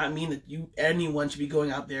that does not mean that anyone should be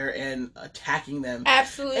going out there and attacking them.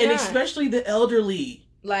 Absolutely and not. Especially the elderly.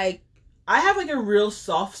 Like, I have like a real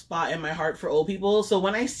soft spot in my heart for old people. So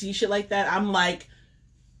when I see shit like that, I'm like,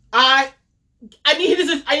 I need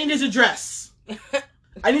his address.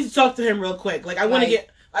 I need to talk to him real quick. Like, I want to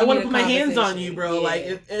put my hands on you, bro. Yeah.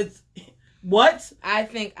 Like, it's what? I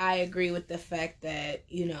think I agree with the fact that,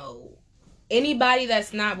 anybody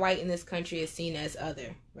that's not white in this country is seen as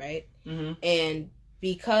other, right? Mm-hmm. And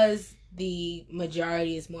because the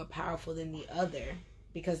majority is more powerful than the other,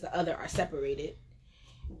 because the other are separated,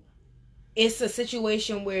 it's a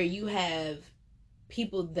situation where you have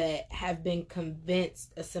people that have been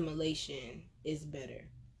convinced assimilation is better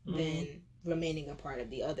than remaining a part of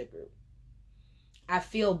the other group. I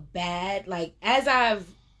feel bad, like, as I've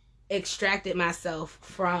extracted myself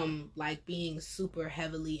from like being super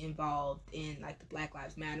heavily involved in like the Black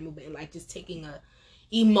Lives Matter movement and like just taking a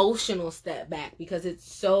emotional step back because it's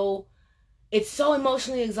so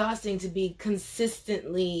emotionally exhausting to be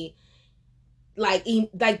consistently like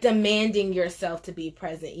demanding yourself to be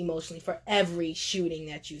present emotionally for every shooting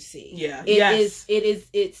that you see. Yeah.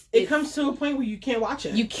 It comes to a point where you can't watch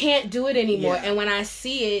it. You can't do it anymore. Yeah. And when I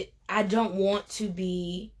see it, I don't want to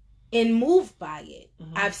be moved by it.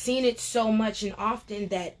 Mm-hmm. I've seen it so much and often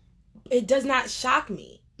that it does not shock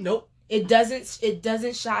me. Nope. It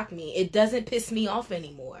doesn't shock me. It doesn't piss me off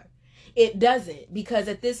anymore. It doesn't, because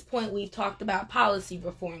at this point we've talked about policy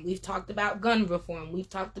reform, we've talked about gun reform, we've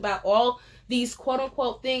talked about all these quote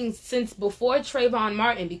unquote things since before Trayvon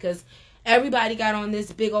Martin, because everybody got on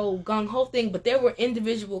this big old gung-ho thing, but there were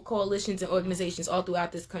individual coalitions and organizations all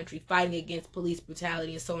throughout this country fighting against police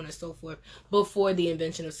brutality and so on and so forth before the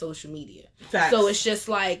invention of social media. Facts. So it's just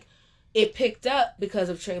like, it picked up because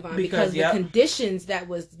of Trayvon, because the conditions that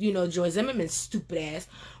was, George Zimmerman's stupid ass.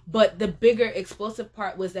 But the bigger explosive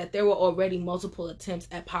part was that there were already multiple attempts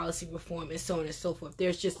at policy reform and so on and so forth.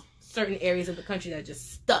 There's just certain areas of the country that are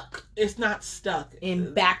just stuck. It's not stuck.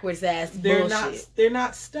 In backwards ass bullshit. They're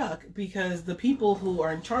not stuck because the people who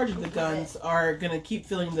are in charge of the guns are going to keep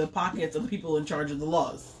filling the pockets of the people in charge of the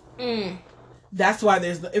laws. That's why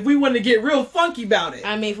if we want to get real funky about it.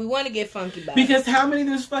 I mean, if we want to get funky about because how many of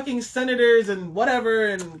those fucking senators and whatever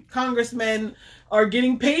and congressmen are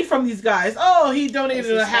getting paid from these guys? Oh, he donated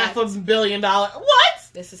 $500 million. What?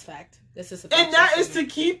 This is fact. And that is to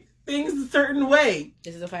keep things a certain way.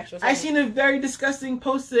 This is a factual I seen a very disgusting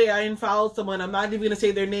post today. I unfollowed someone. I'm not even going to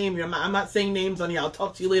say their name. I'm not saying names on here. I'll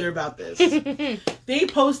talk to you later about this. They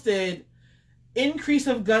posted increase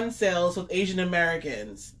of gun sales with Asian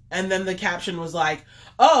Americans. And then the caption was like,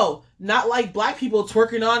 oh, not like black people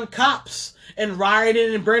twerking on cops and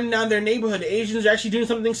rioting and burning down their neighborhood. Asians are actually doing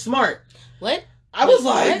something smart. What? I was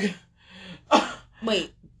like...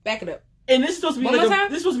 Wait, back it up. And this is supposed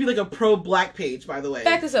to be like a pro-black page, by the way.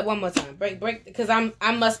 Back this up one more time. Break, because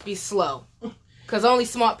I must be slow. Because only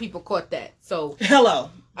smart people caught that. So... Hello.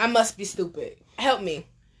 I must be stupid. Help me.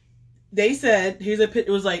 They said, it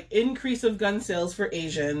was like, increase of gun sales for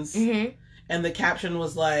Asians. Mm-hmm. And the caption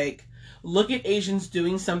was like, look at Asians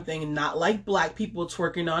doing something not like black people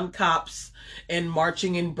twerking on cops and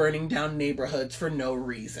marching and burning down neighborhoods for no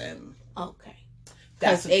reason. Okay.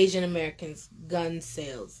 That's Asian Americans' gun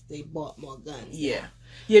sales. They bought more guns. Yeah.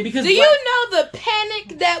 Yeah, because... Do you know the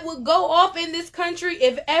panic that would go off in this country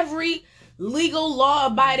if every legal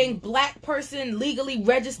law-abiding black person legally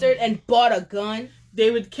registered and bought a gun?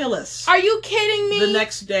 They would kill us. Are you kidding me? The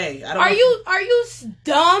next day. Are you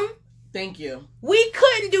dumb? Thank you. We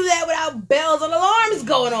couldn't do that without bells and alarms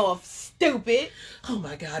going off. Stupid. Oh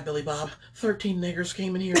my God, Billy Bob. 13 niggers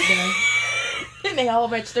came in here today. And they all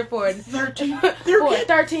registered for it. 13.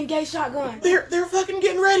 13 gay shotguns. They're fucking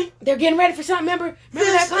getting ready. They're getting ready for something. Remember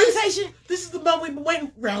that conversation? This is the moment we've been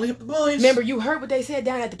waiting. Rally up the boys. Remember, you heard what they said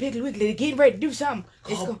down at the Piggly Wiggly. They're getting ready to do something.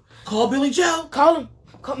 Call Billy Joe. Call him.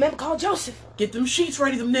 Call Joseph. Get them sheets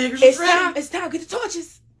ready, them niggers. It's time. Get the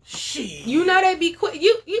torches. Shit. You know they be quick.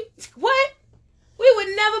 You what? We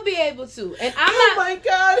would never be able to. And Oh my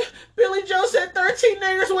God. Billy Joe said 13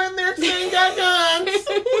 niggers went there today and got guns.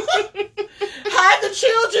 Hide the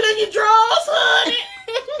children in your drawers, honey.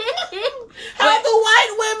 Hide the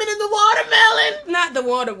white women in the watermelon. Not the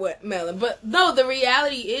watermelon. But no, the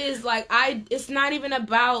reality is it's not even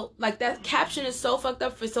about that caption is so fucked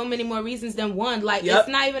up for so many more reasons than one. It's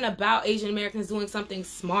not even about Asian Americans doing something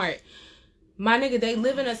smart. My nigga, they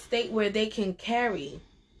live in a state where they can carry.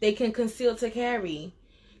 They can conceal to carry.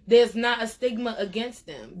 There's not a stigma against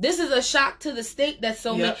them. This is a shock to the state that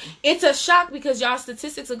so many... It's a shock because y'all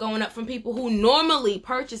statistics are going up from people who normally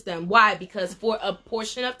purchase them. Why? Because for a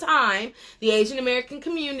portion of time, the Asian American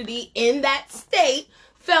community in that state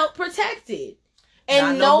felt protected.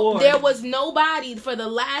 And there was nobody for the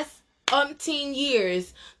last umpteen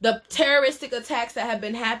years, the terroristic attacks that have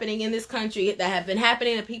been happening in this country, that have been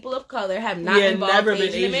happening to people of color, have not involved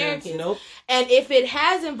Asian Americans. Nope. And if it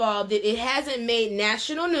has involved it hasn't made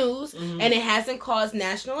national news, and it hasn't caused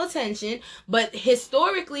national attention. But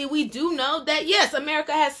historically, we do know that, yes,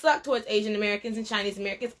 America has sucked towards Asian Americans and Chinese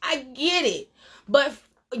Americans. I get it. But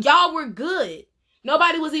y'all were good.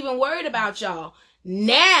 Nobody was even worried about y'all.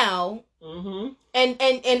 Now... And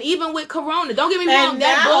even with Corona, don't get me wrong,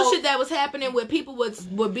 that bullshit that was happening where people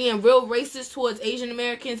were being real racist towards Asian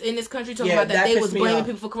Americans in this country, talking about that they was blaming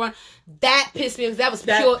people for Corona, that pissed me off. That was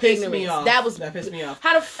pure ignorance. That pissed me off.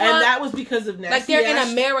 How the fuck? And that was because of nasty they're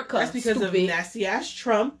in America. That's because of nasty ass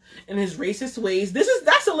Trump and his racist ways.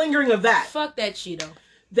 That's a lingering of that. Fuck that Cheeto.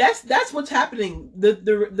 That's what's happening.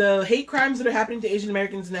 The hate crimes that are happening to Asian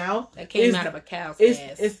Americans now that came out of a cow's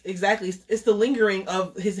ass. It's the lingering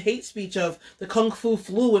of his hate speech of the Kung Fu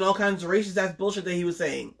flu and all kinds of racist ass bullshit that he was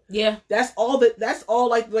saying. Yeah, that's all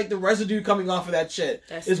like the residue coming off of that shit.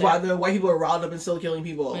 Why the white people are riled up and still killing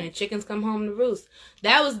people. When the chickens come home to roost.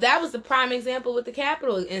 That was the prime example with the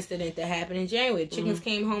Capitol incident that happened in January. The chickens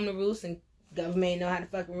came home to roost and government ain't know how to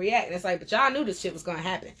fucking react. And it's but y'all knew this shit was gonna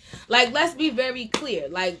happen. Let's be very clear.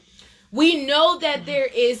 We know that there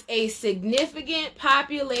is a significant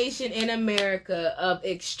population in America of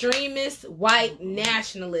extremist white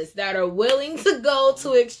nationalists that are willing to go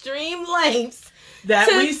to extreme lengths that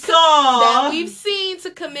we've seen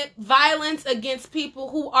to commit violence against people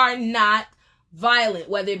who are not violent,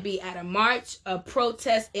 whether it be at a march, a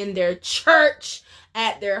protest in their church,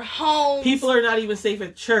 at their homes. People are not even safe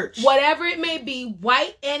at church. Whatever it may be,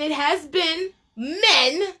 white, and it has been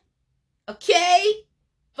men, okay?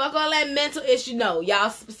 Fuck all that mental issue. No, y'all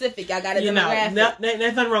specific. Y'all got a demographic.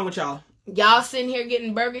 Nothing wrong with y'all. Y'all sitting here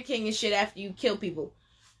getting Burger King and shit after you kill people.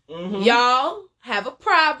 Y'all have a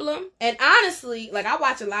problem. And honestly, I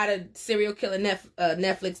watch a lot of serial killer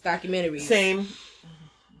Netflix documentaries. Same.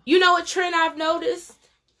 You know what trend I've noticed?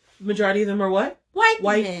 Majority of them are what? White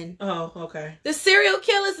men. Oh, okay. The serial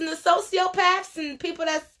killers and the sociopaths and people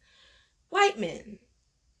that's white men.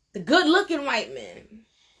 The good-looking white men.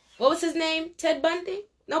 What was his name? Ted Bundy?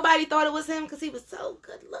 Nobody thought it was him because he was so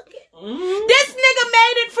good-looking. Mm-hmm. This nigga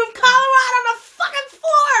made it from Colorado to fucking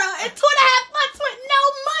Florida in 2.5 months with no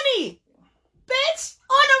money. Bitch,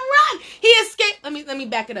 on the run. He escaped. Let me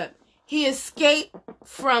back it up. He escaped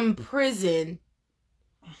from prison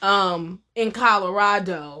in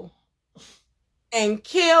Colorado and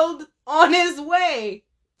killed on his way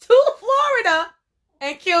to Florida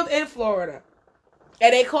and killed in Florida.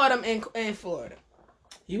 And they caught him in Florida.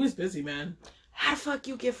 He was busy, man. How the fuck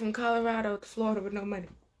you get from Colorado to Florida with no money?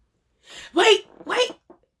 Wait.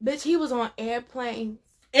 Bitch, he was on airplanes.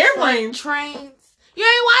 Trains? You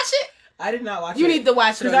ain't watch it? I did not watch it. You need to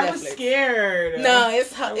watch it on Netflix. I was scared. No,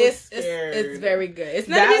 it's very good. It's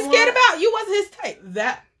nothing to be scared about. You wasn't his type.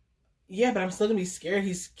 Yeah, but I'm still gonna be scared.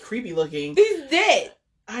 He's creepy looking. He's dead.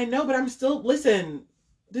 I know, but I'm still listen.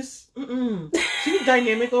 See the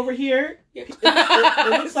dynamic over here? It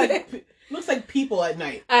looks like people at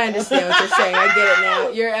night. I understand what you're saying. I get it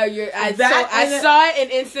now. I saw it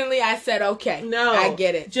and instantly I said, okay. No, I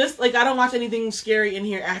get it. Just like I don't watch anything scary in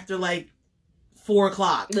here after like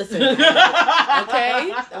 4:00. Listen,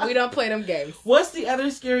 okay? We don't play them games. What's the other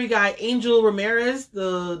scary guy? Angel Ramirez,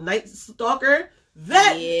 the Night Stalker.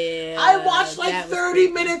 I watched like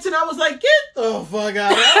 30 minutes and I was like, get the fuck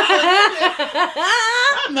out of here.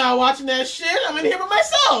 I'm not watching that shit. I'm in here by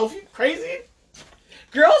myself. You crazy?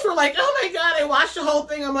 Girls were like, oh my god, I watched the whole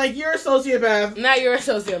thing. I'm like, you're a sociopath. Now you're a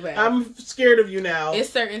sociopath. I'm scared of you now. It's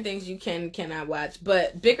certain things you cannot watch.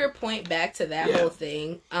 But bigger point back to that whole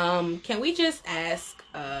thing. Can we just ask,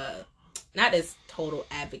 not as total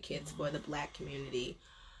advocates for the black community,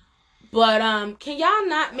 but can y'all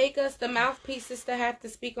not make us the mouthpieces to have to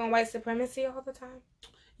speak on white supremacy all the time?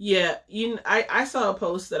 Yeah, I saw a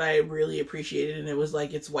post that I really appreciated, and it was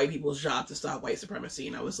like, it's white people's job to stop white supremacy,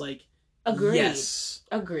 and I was like, agreed. Yes.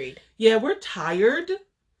 Agreed. Yeah, we're tired,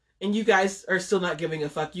 and you guys are still not giving a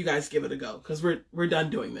fuck. You guys give it a go, because we're done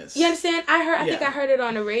doing this. You understand? I think I heard it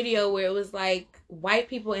on the radio where it was like, white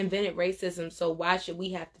people invented racism, so why should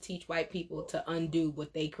we have to teach white people to undo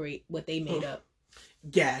what they made up?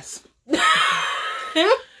 Gasp.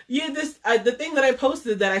 Yeah, the thing that I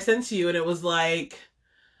posted that I sent to you, and it was like,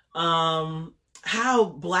 how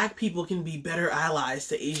black people can be better allies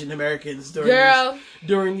to Asian Americans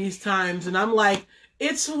during these times, and I'm like,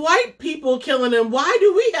 it's white people killing them. Why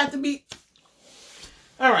do we have to be?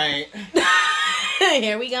 All right.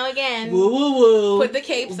 Here we go again. Woo woo woo. Put the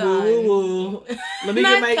capes woo, on. Woo woo. Let me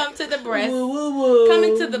get my come to the breast. Woo woo woo.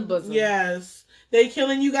 Coming to the bosom. Yes. They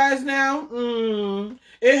killing you guys now?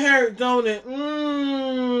 It hurt, don't it?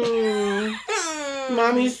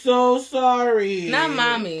 Mommy's so sorry. Not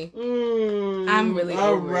mommy. I'm really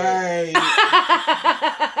all over right.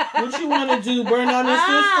 What you want to do? Burn down the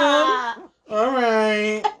system? All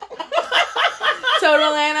right.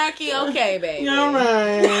 Total anarchy, okay, baby. All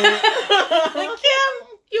right. Kim,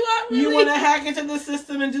 you want to hack into the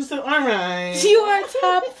system and do some? All right. You are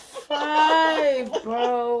top 5,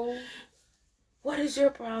 bro. What is your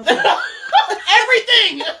problem?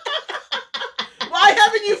 Everything! Why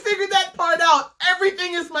haven't you figured that part out?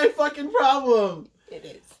 Everything is my fucking problem. It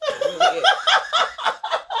is.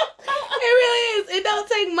 It really is. It don't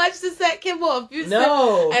take much to set Kim off.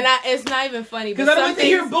 No. And it's not even funny. Because I don't like to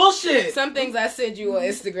hear bullshit. Some things I send you on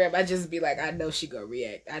Instagram, I just be like, I know she gonna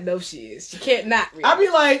react. I know she is. She can't not react. I'll be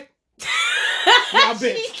like, nah,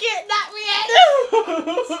 bitch. She can't not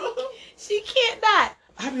react. She can't not.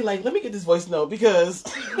 I'd be like, let me get this voice note because...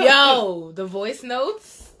 Yo, the voice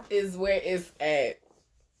notes is where it's at.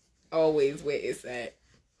 Always where it's at.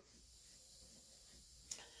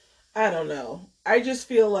 I don't know. I just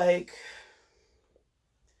feel like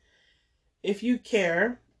if you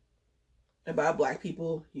care about black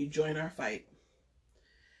people, you join our fight.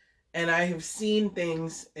 And I have seen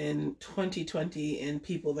things in 2020 in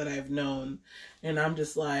people that I've known, and I'm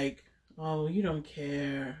just like, oh, you don't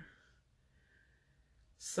care.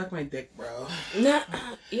 Suck my dick, bro. Nah,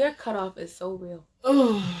 your cutoff is so real.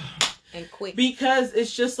 And quick. Because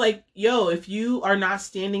it's just like, yo, if you are not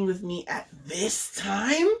standing with me at this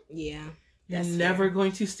time, yeah, you're never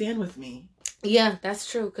going to stand with me. Yeah,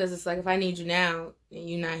 that's true. Because it's like, if I need you now and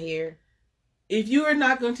you're not here. If you are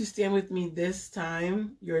not going to stand with me this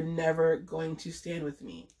time, you're never going to stand with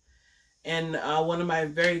me. And one of my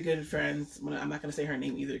very good friends, I'm not going to say her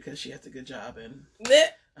name either because she has a good job and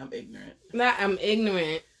I'm ignorant. I'm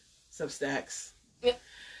ignorant. Substacks.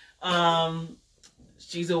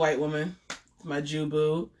 She's a white woman, my Jew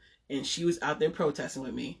boo, and she was out there protesting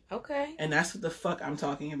with me. Okay. And that's what the fuck I'm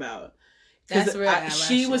talking about. That's real.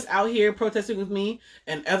 She was out here protesting with me,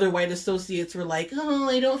 and other white associates were like, "Oh,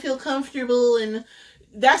 I don't feel comfortable," and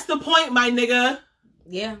that's the point, my nigga.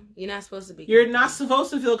 Yeah, you're not supposed to be. You're not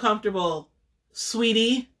supposed to feel comfortable,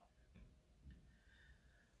 sweetie.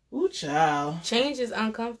 Ooh, child. Change is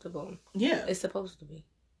uncomfortable. Yeah, it's supposed to be.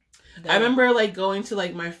 I remember like going to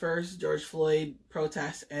like my first George Floyd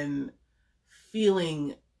protest and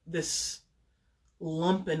feeling this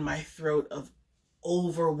lump in my throat of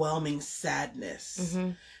overwhelming sadness,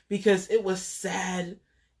 because it was sad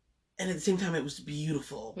and at the same time it was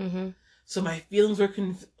beautiful. So my feelings were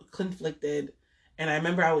conflicted, and I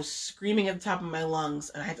remember I was screaming at the top of my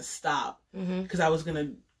lungs, and I had to stop because I was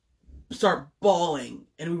gonna start bawling,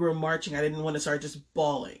 and we were marching. I didn't want to start just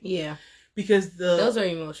bawling. Yeah. Because those are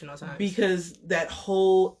emotional times. Because that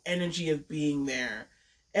whole energy of being there,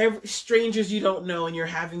 strangers you don't know, and you're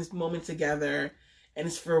having this moment together, and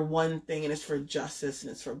it's for one thing, and it's for justice,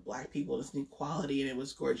 and it's for black people, and it's equality, and it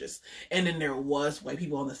was gorgeous. And then there was white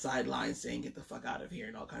people on the sidelines saying, "Get the fuck out of here,"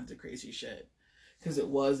 and all kinds of crazy shit. Because it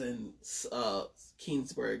was in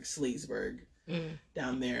Sleesburg,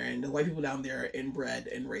 down there, and the white people down there are inbred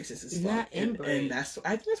and racist as fuck. Not inbred. And I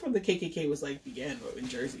think that's where the KKK was like began. In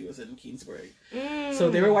Jersey, it was in Keansburg. So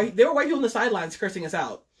there were white people on the sidelines cursing us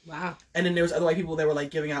out. Wow. And then there was other white people that were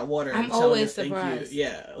like giving out water. I'm always surprised.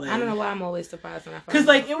 Yeah. Like, I don't know why I'm always surprised when I find because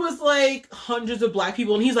like it was like hundreds of black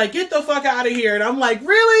people, and he's like, "Get the fuck out of here," and I'm like,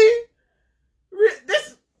 "Really?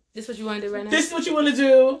 This what you want to do right now? This is what you want to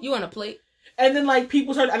do? You want a plate?" And then like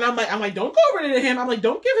people started, and I'm like, "Don't go over to him." I'm like,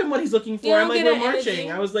 "Don't give him what he's looking for." I'm like, "We're marching."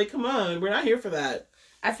 Energy. I was like, "Come on, we're not here for that."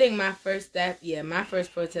 I think my first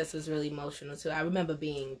protest was really emotional too. I remember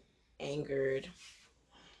being angered,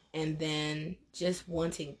 and then just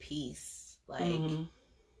wanting peace. Like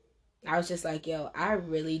I was just like, "Yo, I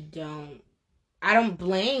don't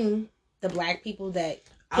blame the black people that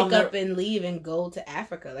pick up and leave and go to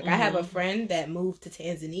Africa." Like I have a friend that moved to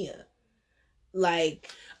Tanzania. Like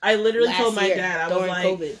I literally told my dad, I was like,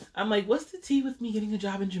 COVID. I'm like, "What's the tea with me getting a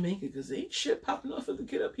job in Jamaica? Because ain't shit popping off for the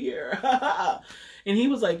kid up here." And he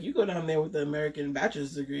was like, "You go down there with the American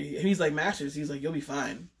bachelor's degree." And he's like, "Master's." He's like, "You'll be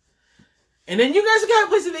fine." And then you guys got a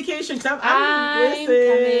place of vacation. I'm coming.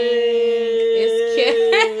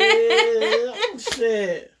 It's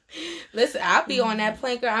shit. Listen, I'll be on that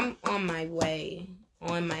plane, girl. I'm on my way.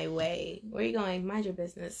 Where are you going? Mind your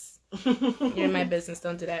business. You're in my business.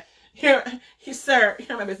 Don't do that. Here, sir.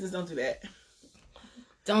 You're in my business. Don't do that.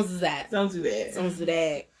 Don't do that. Don't do that. Don't do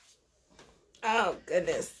that. Oh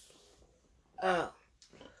goodness. Oh.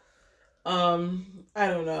 I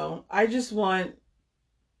don't know. I just want,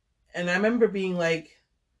 and I remember being like,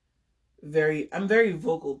 I'm very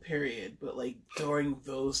vocal, period. But like during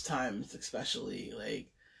those times, especially, like,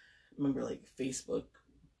 I remember like Facebook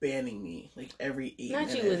banning me like every 8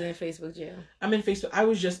 minutes. Not you was in Facebook jail. I'm in Facebook.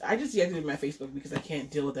 I just deactivated my Facebook because I can't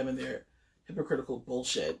deal with them and their hypocritical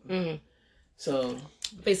bullshit. So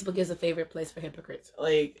Facebook is a favorite place for hypocrites.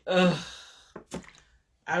 Like, I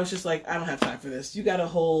was just like, I don't have time for this. You got a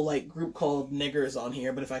whole like group called niggers on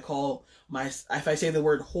here, but if I say the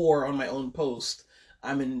word whore on my own post,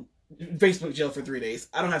 I'm in Facebook jail for 3 days.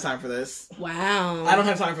 I don't have time for this. Wow. I don't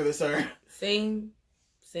have time for this, sir. Same.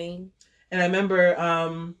 And I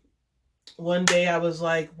remember one day I was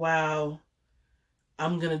like, wow,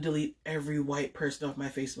 I'm going to delete every white person off my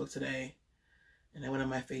Facebook today. And I went on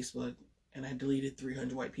my Facebook and I deleted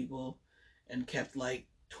 300 white people and kept like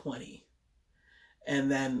 20. And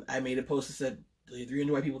then I made a post that said, delete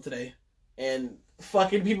 300 white people today. And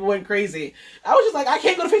fucking people went crazy. I was just like, I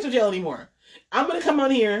can't go to Facebook jail anymore. I'm going to come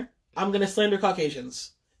on here. I'm going to slander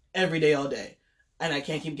Caucasians every day, all day. And I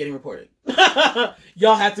can't keep getting reported.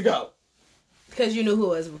 Y'all had to go. Because you knew who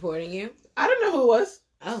was reporting you? I didn't know who it was.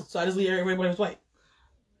 Oh. So I just deleted everybody who was white.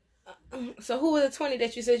 So who were the 20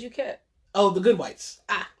 that you said you kept? Oh, the good whites.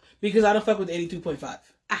 Because I don't fuck with 82.5.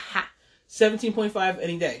 Aha. 17.5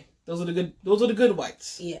 any day. Those are the good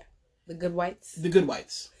whites. Yeah. The good whites? The good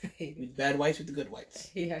whites. With bad whites with the good whites.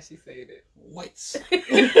 He actually said it. Whites.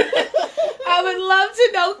 I would love to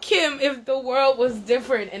know, Kim, if the world was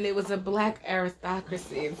different and it was a black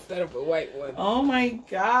aristocracy instead of a white one. Oh my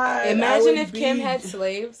God. Imagine if Kim had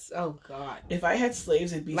slaves. Oh God. If I had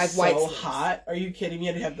slaves, it'd be like so hot. Are you kidding me?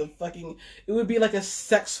 I'd have the fucking, it would be like a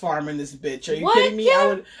sex farm in this bitch. Are you what, kidding me?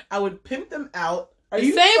 Kim? I would pimp them out. Are the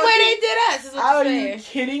you same fucking, way they did us. Is what are you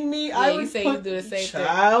kidding me? Yeah, I would say you do the same thing.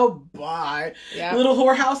 Child, bye. Yep. Little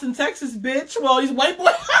whorehouse in Texas, bitch. Well, these white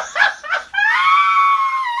boys.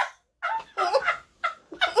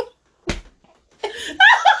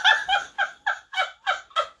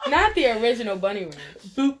 Not the original bunny ranch.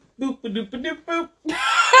 Boop, boop, boop, boop, boop, boop.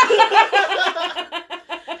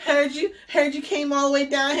 Heard you came all the way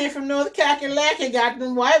down here from North Kakalaki. Got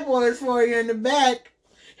them white boys for you in the back.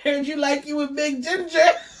 Heard you like you with Big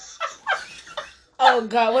Ginger. Oh,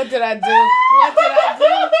 God, what did I do?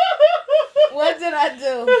 What did I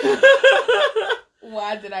do?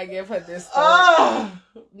 Why did I give her this story? Oh.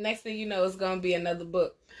 Next thing you know, it's going to be another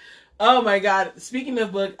book. Oh, my God. Speaking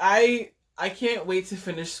of book, I can't wait to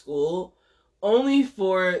finish school. Only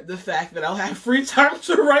for the fact that I'll have free time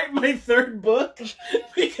to write my third book.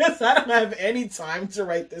 Because I don't have any time to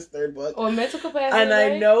write this third book. Or mental capacity. And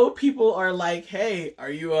I know people are like, hey,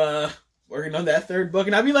 are you working on that third book?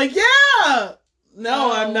 And I'll be like, yeah!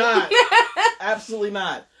 No, I'm not. Absolutely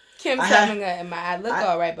not. Kim's having I look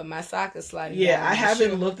all right, but my sock is sliding down. Yeah, I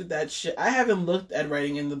haven't looked at that shit. I haven't looked at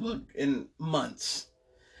writing in the book in months.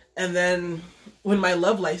 And then when my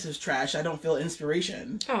love life is trash, I don't feel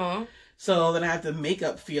inspiration. Aww. So then I have to make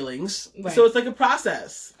up feelings. Right. So it's like a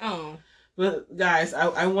process. Oh. But guys,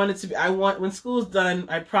 I want it to be, when school's done,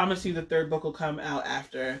 I promise you the third book will come out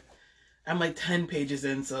after. I'm like 10 pages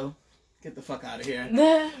in, so get the fuck out of here.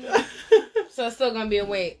 So it's still going to be a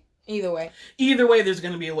wait. Either way. Either way, there's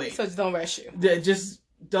going to be a wait. So just don't rush you. Just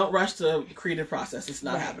don't rush the creative process. It's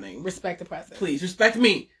not happening. Respect the process. Please, respect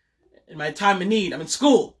me. In my time of need, I'm in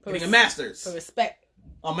school. Getting a master's. For respect.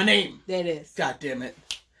 On my name. There it is. God damn it.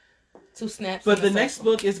 2 snaps. But the next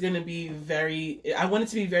book is going to be I want it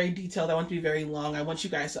to be very detailed. I want it to be very long. I want you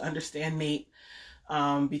guys to understand Nate.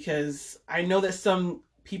 Because I know that some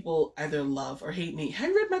people either love or hate Nate. Have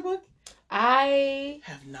you read my book? I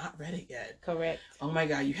have not read it yet. Correct. Oh my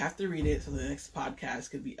God, you have to read it so the next podcast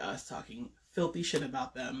could be us talking filthy shit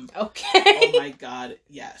about them. Okay. Oh my God,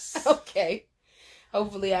 yes. Okay.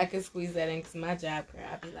 Hopefully I can squeeze that in because my job, girl,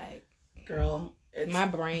 I'll be like... Girl, it's... My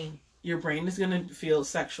brain. Your brain is going to feel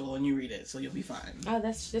sexual when you read it, so you'll be fine. Oh,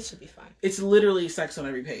 this should be fine. It's literally sex on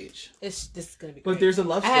every page. This is going to be great. But there's a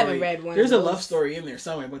love story. I haven't read one There's a love story in there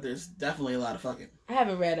somewhere, but there's definitely a lot of fucking. I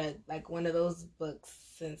haven't read one of those books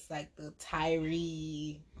since like the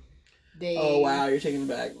Tyree days. Oh wow, you're taking it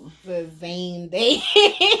back. The Zane days.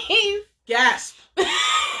 Gasp.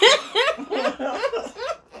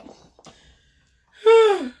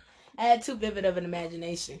 I had too vivid of an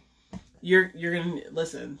imagination. You're gonna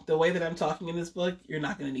listen. The way that I'm talking in this book, you're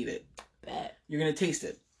not gonna need it. Bet. You're gonna taste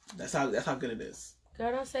it. That's how good it is.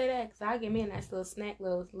 Girl, don't say that, cause I'll get me a nice little snack,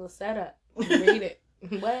 little setup. Read it.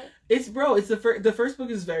 What? It's the first book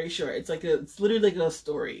is very short. It's literally like a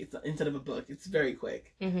story. It's instead of a book. It's very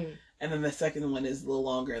quick. Mm-hmm. And then the second one is a little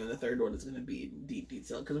longer, and then the third one is going to be deep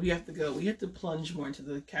detail because we have to plunge more into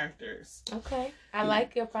the characters. Okay, I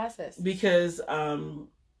like your process because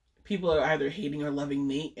people are either hating or loving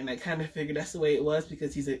Nate, and I kind of figured that's the way it was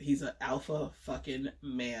because he's an alpha fucking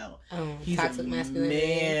male. Oh, he's toxic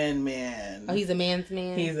masculinity. Man. Oh, he's a man's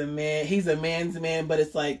man. He's a man. He's a man's man. But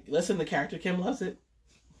it's like, listen, the character Kim loves it.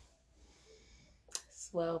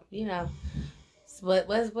 Well, you know,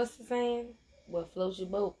 what's the saying? What floats your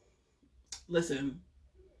boat? Listen,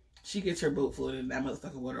 she gets her boat floated in that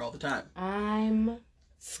motherfucking water all the time. I'm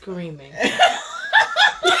screaming.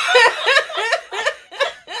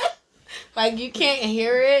 Like, you can't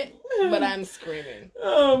hear it, but I'm screaming.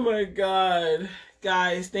 Oh my God.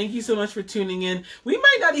 Guys, thank you so much for tuning in. We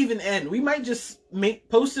might not even end. We might just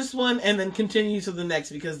post this one and then continue to the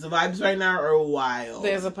next because the vibes right now are wild.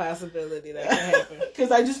 There's a possibility that could happen.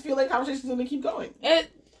 Because I just feel like conversation's going to keep going.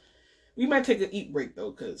 We might take an eat break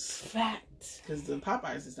though, because the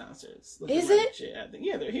Popeyes is downstairs. Is it? Shit. I think,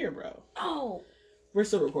 yeah, they're here, bro. Oh. We're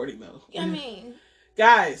still recording though. I mean.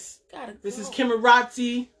 Guys, this is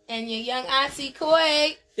Kimarati. And your young auntie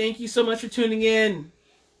Koi. Thank you so much for tuning in.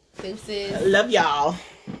 Deuces. I love y'all.